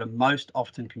us that are most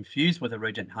often confused with a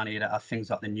Regent Honeyeater are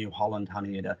things like the New Holland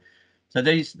Honeyeater. So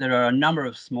there are a number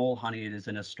of small honeyeaters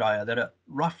in Australia that are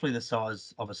roughly the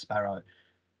size of a sparrow.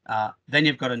 Then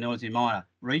you've got a noisy miner.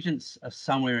 Regents are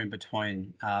somewhere in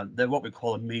between. They're what we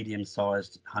call a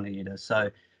medium-sized honeyeater. So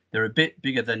they're a bit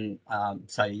bigger than,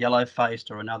 say, a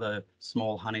yellow-faced or another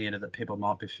small honeyeater that people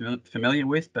might be familiar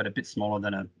with, but a bit smaller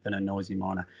than a noisy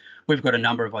miner. We've got a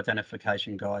number of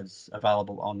identification guides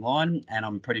available online, and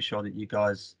I'm pretty sure that you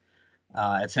guys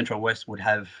at Central West would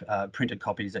have printed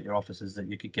copies at your offices that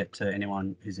you could get to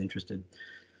anyone who's interested.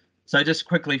 So just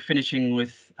quickly finishing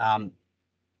with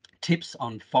tips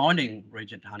on finding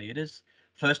Regent Honeyeaters.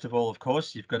 First of all, of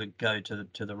course, you've got to go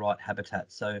to the right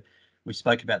habitat. So we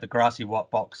spoke about the grassy white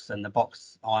box and the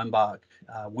box ironbark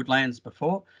woodlands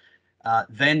before.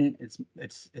 Then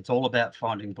it's all about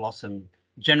finding blossom.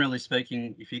 Generally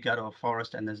speaking, if you go to a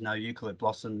forest and there's no eucalypt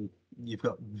blossom, you've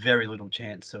got very little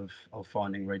chance of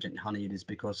finding Regent Honeyeaters,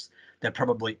 because they're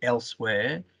probably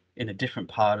elsewhere in a different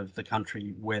part of the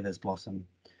country where there's blossom.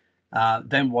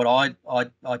 Then what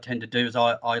I tend to do is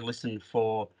I listen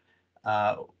for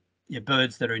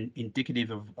birds that are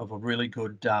indicative of a really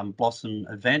good blossom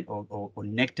event or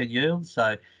nectar yield.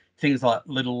 So things like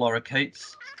little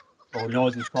lorikeets or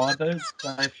noisy firebirds.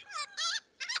 So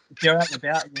if you're out and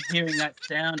about and you're hearing that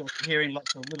sound or hearing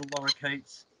lots of little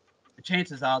lorikeets, the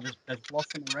chances are there's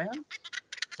blossom around.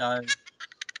 So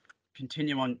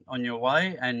continue on your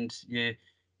way, and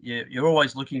you're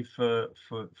always looking for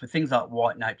things like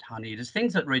white-naped honeyeaters,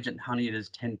 things that Regent honeyeaters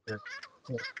tend to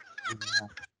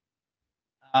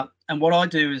and what I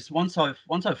do is once I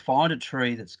find a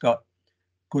tree that's got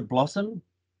good blossom,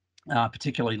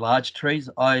 particularly large trees,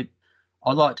 I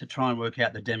like to try and work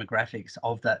out the demographics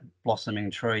of that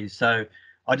blossoming tree. So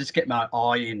I just get my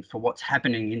eye in for what's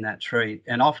happening in that tree,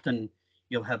 and often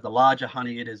you'll have the larger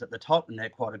honeyeaters at the top, and they're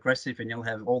quite aggressive, and you'll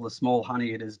have all the small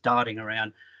honeyeaters darting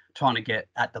around trying to get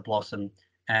at the blossom,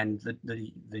 and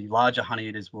the larger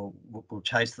honeyeaters will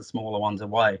chase the smaller ones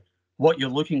away. What you're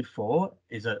looking for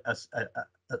is a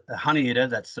honeyeater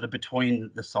that's sort of between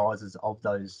the sizes of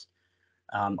those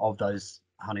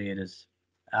honeyeaters,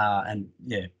 and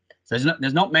yeah. So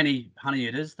there's not many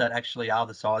honeyeaters that actually are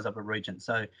the size of a Regent.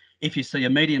 So if you see a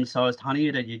medium-sized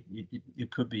honeyeater, you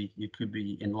could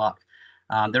be in luck.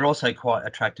 They're also quite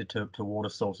attracted to water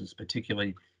sources,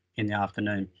 particularly in the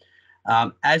afternoon.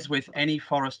 As with any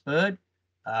forest bird,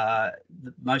 the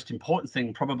most important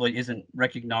thing probably isn't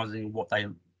recognising what they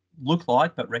look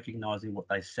like, but recognising what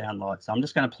they sound like. So I'm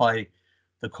just going to play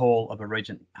the call of a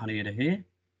Regent honeyeater here.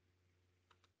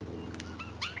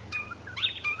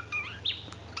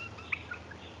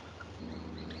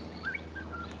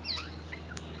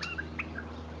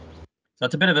 So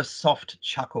it's a bit of a soft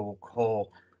chuckle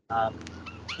call.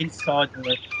 Inside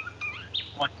the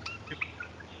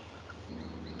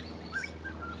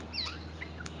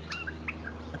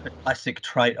classic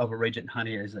trait of a Regent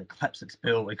honeyeater is that it claps its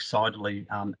bill excitedly.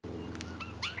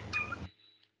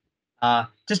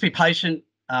 Just be patient.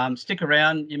 Stick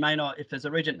around. You may not, if there's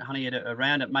a Regent honeyeater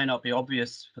around, it may not be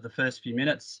obvious for the first few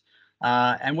minutes.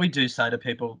 And we do say to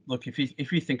people, look, if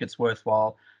you think it's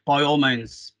worthwhile, by all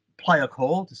means, play a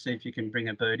call to see if you can bring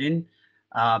a bird in,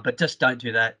 but just don't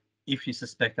do that if you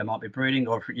suspect they might be breeding,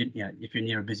 or if you're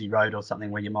near a busy road or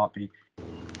something where you might be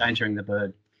endangering the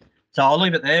bird. So I'll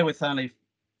leave it there with only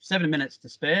 7 minutes to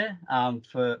spare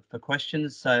for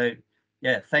questions. So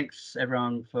yeah, thanks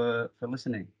everyone for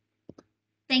listening.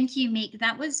 Thank you, Mick.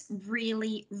 That was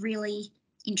really, really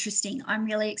interesting. I'm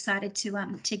really excited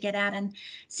to get out and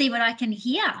see what I can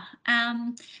hear.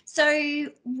 So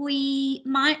we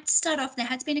might start off. There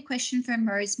has been a question from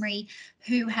Rosemary,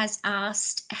 who has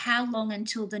asked how long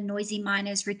until the noisy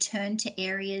miners return to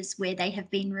areas where they have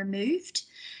been removed.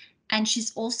 And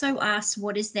she's also asked,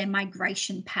 what is their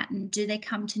migration pattern? Do they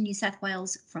come to New South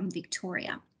Wales from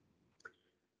Victoria?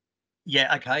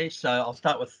 Yeah, okay. So I'll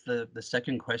start with the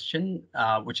second question,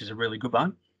 which is a really good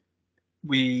one.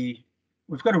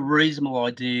 We've got a reasonable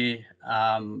idea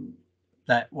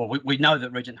that, well, we know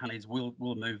that Regent honeys will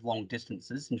move long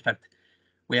distances. In fact,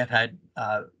 we have had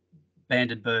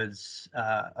banded birds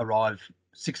arrive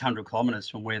 600 kilometres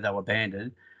from where they were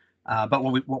banded. But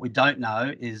what we don't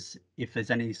know is if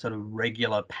there's any sort of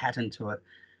regular pattern to it.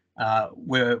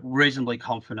 We're reasonably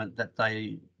confident that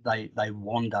they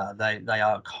wander. They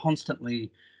are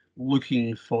constantly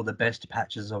looking for the best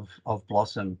patches of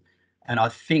blossom, and I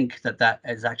think that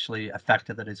is actually a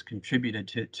factor that has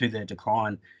contributed to their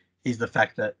decline, is the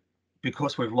fact that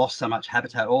because we've lost so much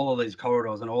habitat, all of these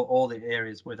corridors and all the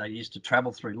areas where they used to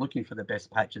travel through looking for the best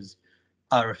patches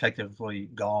are effectively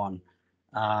gone.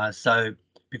 So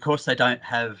because they don't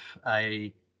have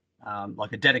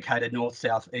like a dedicated north,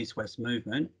 south, east, west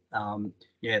movement,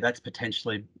 yeah, that's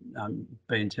potentially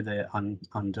been to their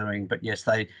undoing. But yes,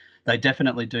 they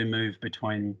definitely do move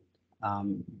between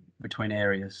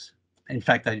areas. In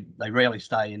fact, they rarely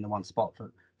stay in the one spot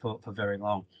for very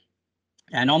long.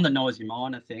 And on the noisy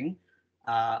miner thing,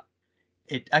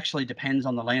 it actually depends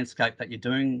on the landscape that you're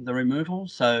doing the removal.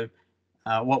 So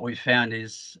what we've found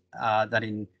is that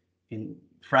in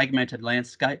fragmented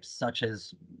landscapes such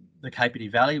as the Capity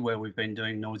Valley, where we've been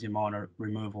doing noisy miner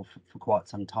removal for quite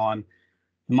some time,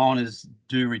 miners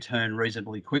do return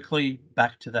reasonably quickly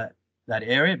back to that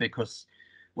area, because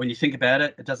when you think about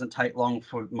it, it doesn't take long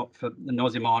for the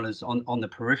noisy miners on the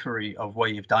periphery of where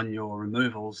you've done your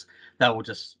removals. They will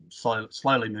just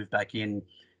slowly move back in.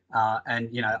 And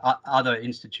other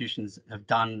institutions have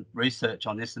done research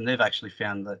on this, and they've actually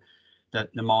found that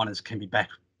the miners can be back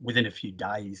within a few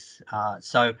days.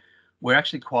 So we're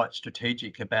actually quite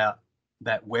strategic about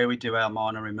where we do our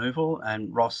miner removal,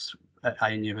 and Ross at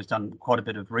ANU has done quite a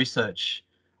bit of research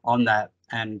on that,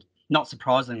 and not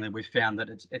surprisingly, we've found that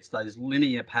it's those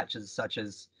linear patches, such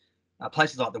as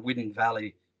places like the Widden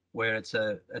Valley, where it's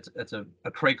a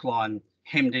creek line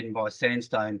hemmed in by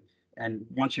sandstone, and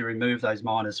once you remove those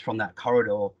miners from that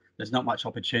corridor, there's not much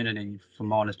opportunity for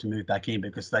miners to move back in,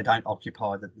 because they don't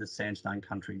occupy the sandstone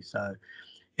country. So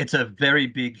it's a very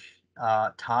big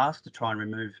task to try and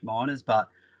remove miners, but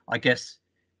I guess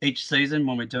each season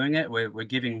when we're doing it, we're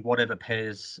giving whatever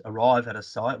pairs arrive at a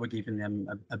site, we're giving them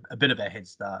a bit of a head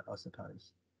start, I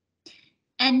suppose.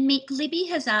 And Mick, Libby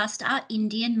has asked, are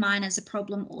Indian miners a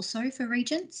problem also for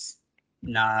Regents?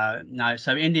 No.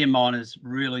 So Indian miners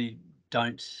really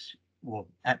don't, well,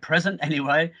 at present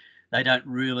anyway, they don't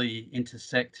really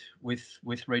intersect with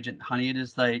Regent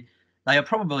Honeyeaters. They are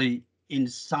probably in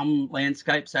some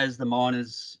landscapes, as the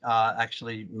miners are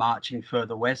actually marching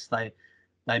further west,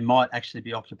 they might actually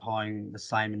be occupying the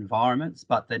same environments,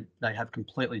 but they have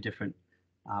completely different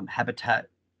habitat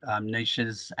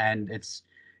niches, and it's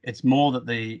more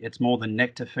the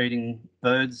nectar feeding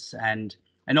birds, and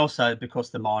also because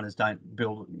the miners don't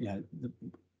build, the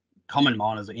common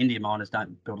miners or Indian miners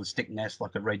don't build a stick nest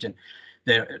like a Regent.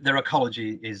 Their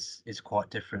ecology is quite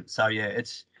different. So yeah,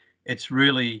 it's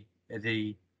really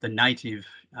the native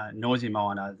noisy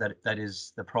miner that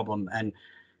is the problem. And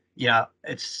yeah,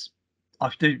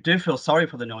 I do feel sorry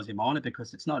for the noisy miner,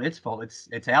 because it's not its fault.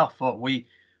 It's our fault.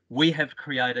 We have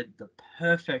created the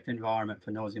perfect environment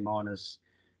for noisy miners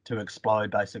to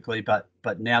explode, basically. But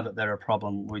now that they're a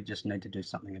problem, we just need to do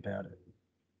something about it.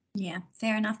 Yeah,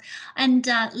 fair enough. And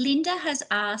Linda has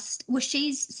asked, well,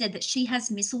 she's said that she has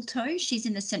mistletoe. She's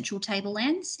in the Central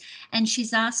Tablelands, and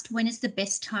she's asked, when is the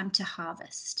best time to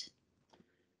harvest?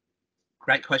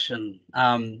 Great question.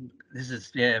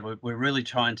 We're really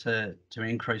trying to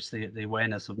increase the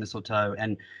awareness of mistletoe,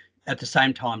 and at the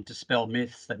same time dispel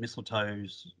myths that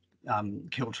mistletoes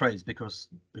kill trees, because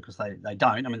they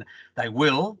don't. I mean, they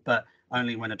will, but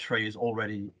only when a tree is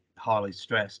already highly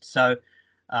stressed. So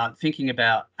thinking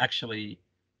about actually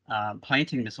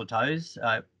planting mistletoes,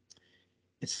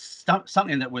 it's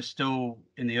something that we're still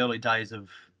in the early days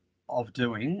of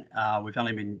doing. We've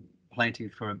only been planting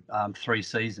for 3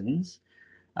 seasons.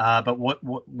 But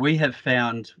what we have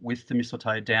found with the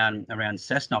mistletoe down around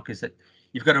Cessnock is that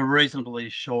you've got a reasonably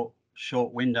short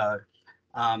window,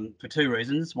 for 2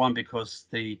 reasons. One, because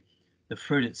the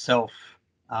fruit itself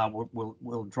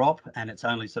will drop, and it's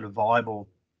only sort of viable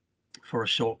for a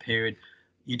short period.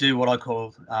 You do what I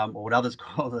call, or what others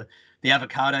call the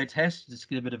avocado test. Just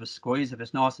get a bit of a squeeze. If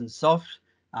it's nice and soft,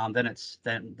 then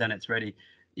it's ready.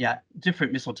 Yeah,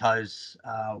 different mistletoes,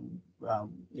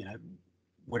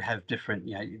 would have different,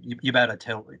 you're able to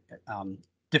tell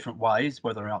different ways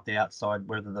whether or not the outside,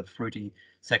 whether the fruity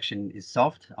section is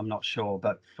soft. I'm not sure,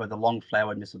 but for the long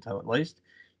flowered mistletoe, at least,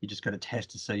 you just got to test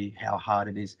to see how hard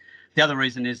it is. The other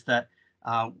reason is that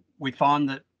we find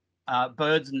that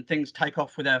birds and things take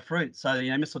off with our fruit. So,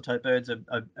 mistletoe birds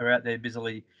are out there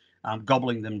busily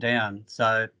gobbling them down.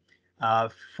 So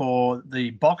for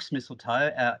the box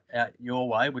mistletoe out your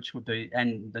way, which would be,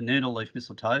 and the noodle leaf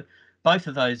mistletoe, both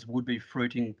of those would be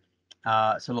fruiting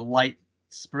sort of late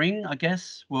spring, I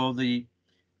guess. Well, the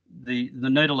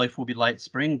noodle leaf will be late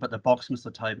spring, but the box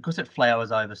mistletoe, because it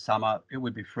flowers over summer, it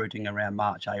would be fruiting around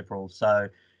March, April. So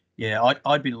yeah,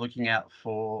 I'd be looking out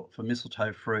for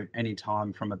mistletoe fruit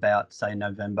anytime from about, say,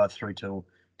 November through to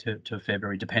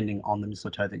February, depending on the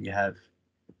mistletoe that you have.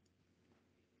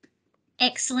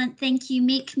 Excellent. Thank you,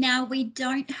 Mick. Now, we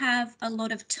don't have a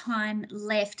lot of time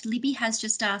left. Libby has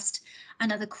just asked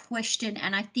another question,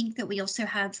 and I think that we also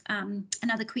have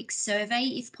another quick survey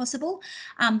if possible.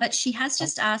 But she has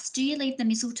just asked, do you leave the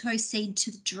mistletoe seed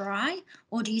to dry,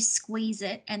 or do you squeeze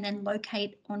it and then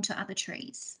locate onto other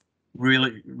trees?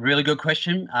 Really, really good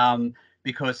question.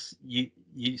 Because you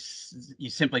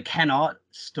simply cannot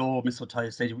store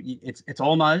mistletoe seeds. It's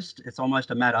almost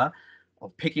a matter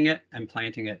of picking it and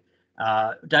planting it.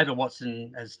 David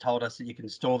Watson has told us that you can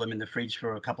store them in the fridge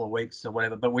for a couple of weeks or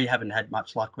whatever, but we haven't had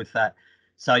much luck with that.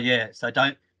 So yeah, so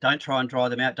don't try and dry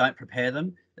them out. Don't prepare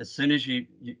them. As soon as you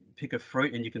pick a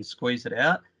fruit and you can squeeze it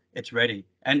out, it's ready.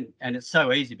 And it's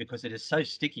so easy because it is so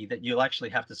sticky that you'll actually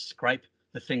have to scrape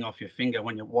the thing off your finger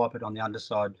when you wipe it on the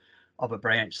underside of a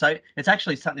branch. So it's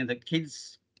actually something that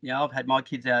kids, I've had my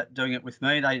kids out doing it with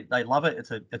me. They love it.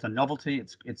 It's a novelty.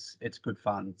 It's good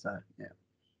fun. So yeah.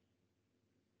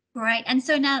 Great. And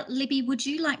so now, Libby, would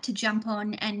you like to jump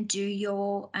on and do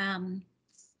your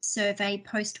survey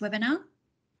post-webinar?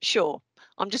 Sure.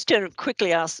 I'm just going to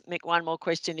quickly ask Mick one more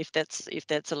question, if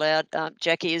that's allowed.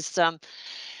 Jackie, is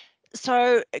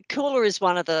so Coolah is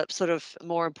one of the sort of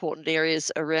more important areas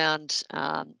around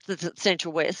the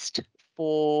Central West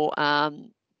for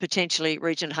potentially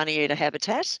Regent Honeyeater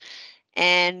habitat,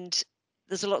 and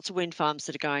there's lots of wind farms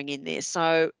that are going in there.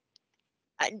 So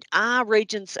are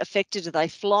regents affected? Do they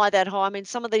fly that high? I mean,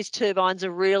 some of these turbines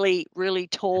are really, really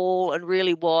tall and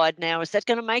really wide now. Is that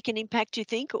going to make an impact, do you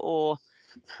think, or?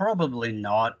 Probably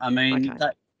not. I mean, Okay.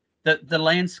 the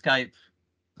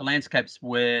landscapes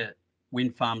where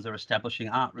wind farms are establishing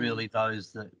aren't really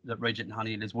those that Regent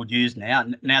Honeyeaters would use now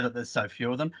that there's so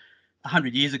few of them.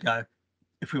 100 years ago,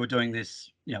 if we were doing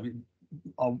this,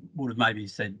 I would have maybe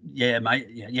said, yeah, mate,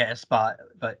 yes, but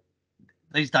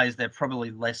these days they're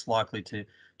probably less likely to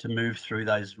move through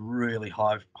those really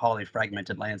highly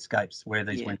fragmented landscapes where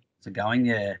these wind farms are going.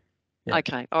 Yeah. Yeah.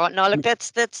 Okay. All right. No, look,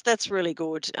 that's really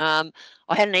good. I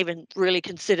hadn't even really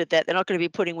considered that. They're not going to be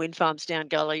putting wind farms down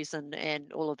gullies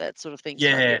and all of that sort of thing.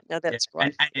 Yeah. So, no, that's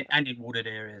great. And in wooded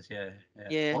areas. Yeah.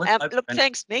 Yeah. Well, Look,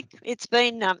 thanks, Mick. It's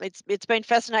been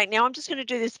fascinating. Now I'm just going to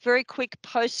do this very quick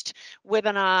post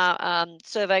webinar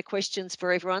survey questions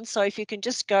for everyone. So if you can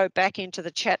just go back into the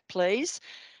chat, please.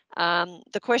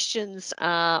 The questions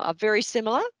are very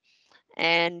similar,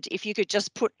 and if you could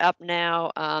just put up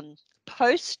now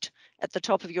post at the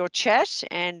top of your chat.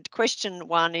 And question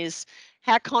 1 is,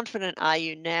 how confident are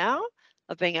you now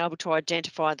of being able to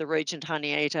identify the Regent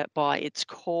Honeyeater by its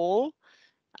call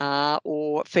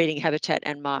or feeding habitat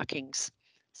and markings?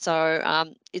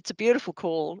 So it's a beautiful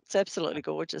call. It's absolutely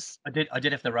gorgeous. I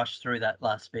did have to rush through that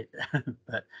last bit,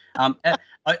 but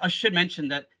I should mention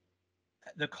that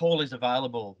the call is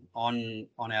available on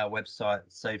our website.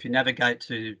 So if you navigate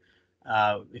to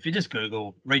if you just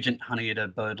Google Regent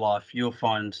Honeyeater BirdLife, you'll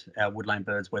find our Woodland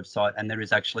Birds website, and there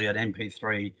is actually an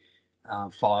MP3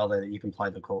 file there that you can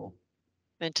play the call.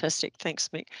 Fantastic. Thanks,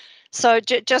 Mick. So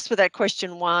just with that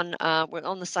question 1, we're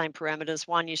on the same parameters.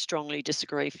 1, you strongly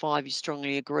disagree. 5, you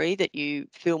strongly agree that you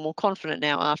feel more confident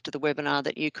now after the webinar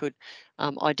that you could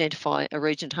identify a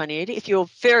Regent Honeyeater, if you're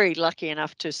very lucky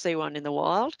enough to see one in the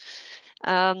wild.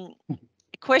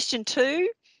 Question 2,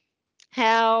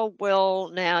 how well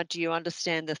now do you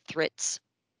understand the threats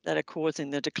that are causing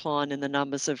the decline in the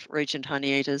numbers of Regent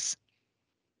Honeyeaters?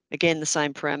 Again, the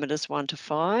same parameters, 1 to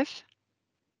 5.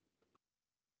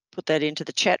 Put that into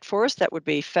the chat for us. That would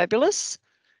be fabulous.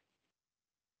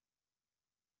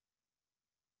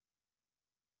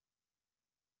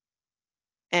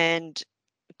 And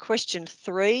question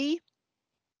 3,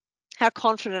 how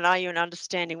confident are you in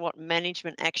understanding what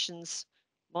management actions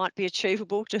might be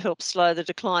achievable to help slow the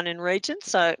decline in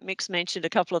regents? So Mick's mentioned a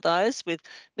couple of those with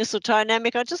mistletoe. Now,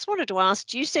 Mick, I just wanted to ask,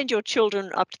 do you send your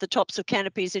children up to the tops of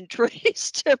canopies in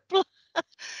trees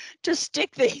to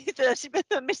stick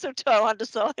the mistletoe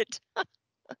underside?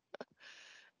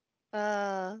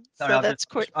 Sorry, So that's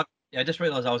quick. I just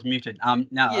realised I was muted. No,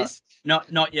 Yes.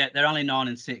 not yet. They're only 9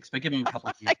 and 6, but give them a couple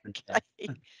of years.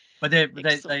 Okay. But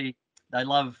they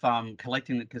love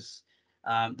collecting it because,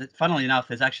 funnily enough,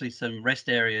 there's actually some rest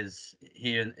areas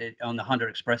here on the Hunter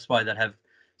Expressway that have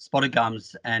spotted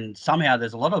gums, and somehow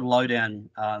there's a lot of low down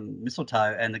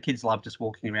mistletoe, and the kids love just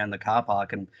walking around the car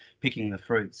park and picking the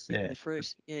fruits. Picking Yeah, the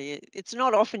fruit. Yeah. It's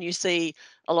not often you see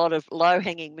a lot of low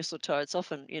hanging mistletoe. It's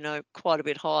often, quite a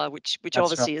bit higher, which that's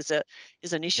obviously right.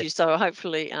 is an issue. So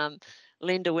hopefully,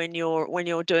 Linda, when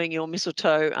you're doing your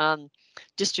mistletoe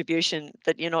distribution,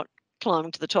 that you're not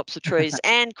climbing to the tops of trees.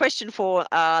 And question 4,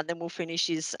 then we'll finish,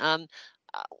 is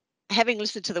having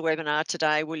listened to the webinar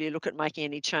today, will you look at making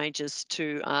any changes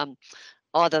to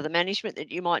either the management that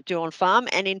you might do on farm,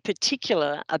 and in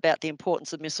particular about the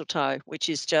importance of mistletoe, which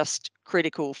is just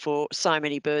critical for so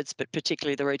many birds, but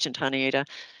particularly the Regent Honeyeater?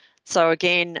 So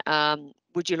again,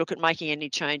 would you look at making any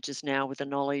changes now with the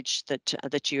knowledge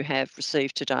that you have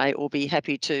received today, or be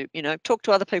happy to talk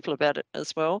to other people about it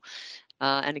as well?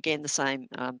 And again, the same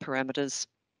parameters.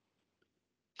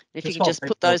 If you can just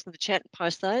put those in the chat and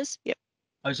post those. Yep.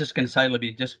 I was just going to say,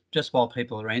 Libby, just while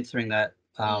people are answering that,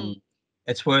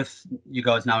 it's worth you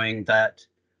guys knowing that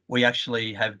we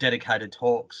actually have dedicated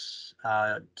talks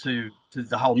to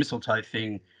the whole mistletoe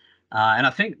thing And I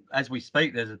think as we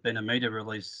speak, there's been a media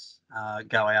release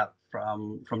go out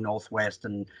from Northwest,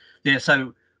 and yeah,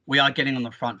 so we are getting on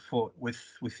the front foot with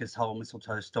this whole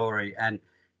mistletoe story. And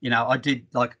I did,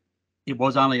 like, it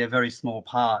was only a very small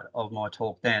part of my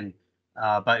talk then,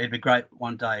 but it'd be great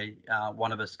one day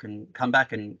one of us can come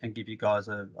back and give you guys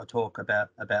a talk about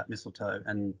mistletoe,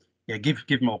 and yeah,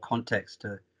 give more context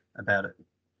about it.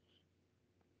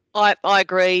 I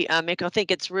agree, Mick. I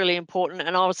think it's really important,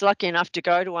 and I was lucky enough to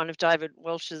go to one of David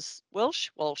Welsh's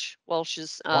Walsh's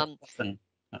Watson.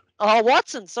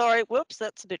 Watson. Sorry, whoops,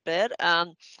 that's a bit bad.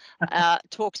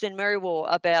 Talks in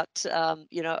Merriwa about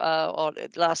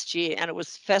last year, and it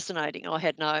was fascinating. I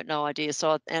had no idea.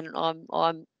 So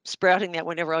I'm sprouting that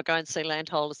whenever I go and see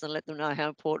landholders and let them know how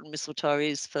important mistletoe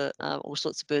is for all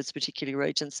sorts of birds, particularly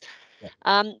regents.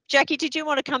 Yeah. Jackie, did you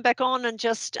want to come back on and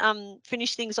just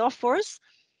finish things off for us?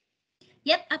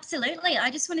 Yep, absolutely.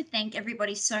 I just want to thank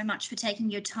everybody so much for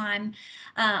taking your time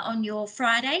on your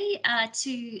Friday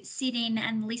to sit in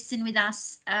and listen with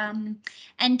us. And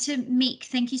to Mick,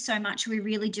 thank you so much. We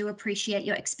really do appreciate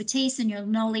your expertise and your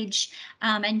knowledge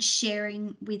and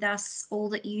sharing with us all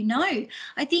that you know.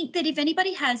 I think that if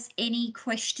anybody has any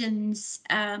questions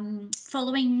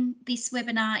following this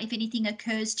webinar, if anything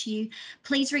occurs to you,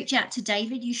 please reach out to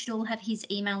David. You should all have his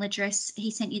email address.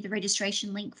 He sent you the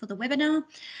registration link for the webinar.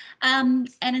 And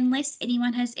unless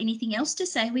anyone has anything else to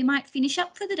say, we might finish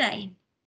up for the day.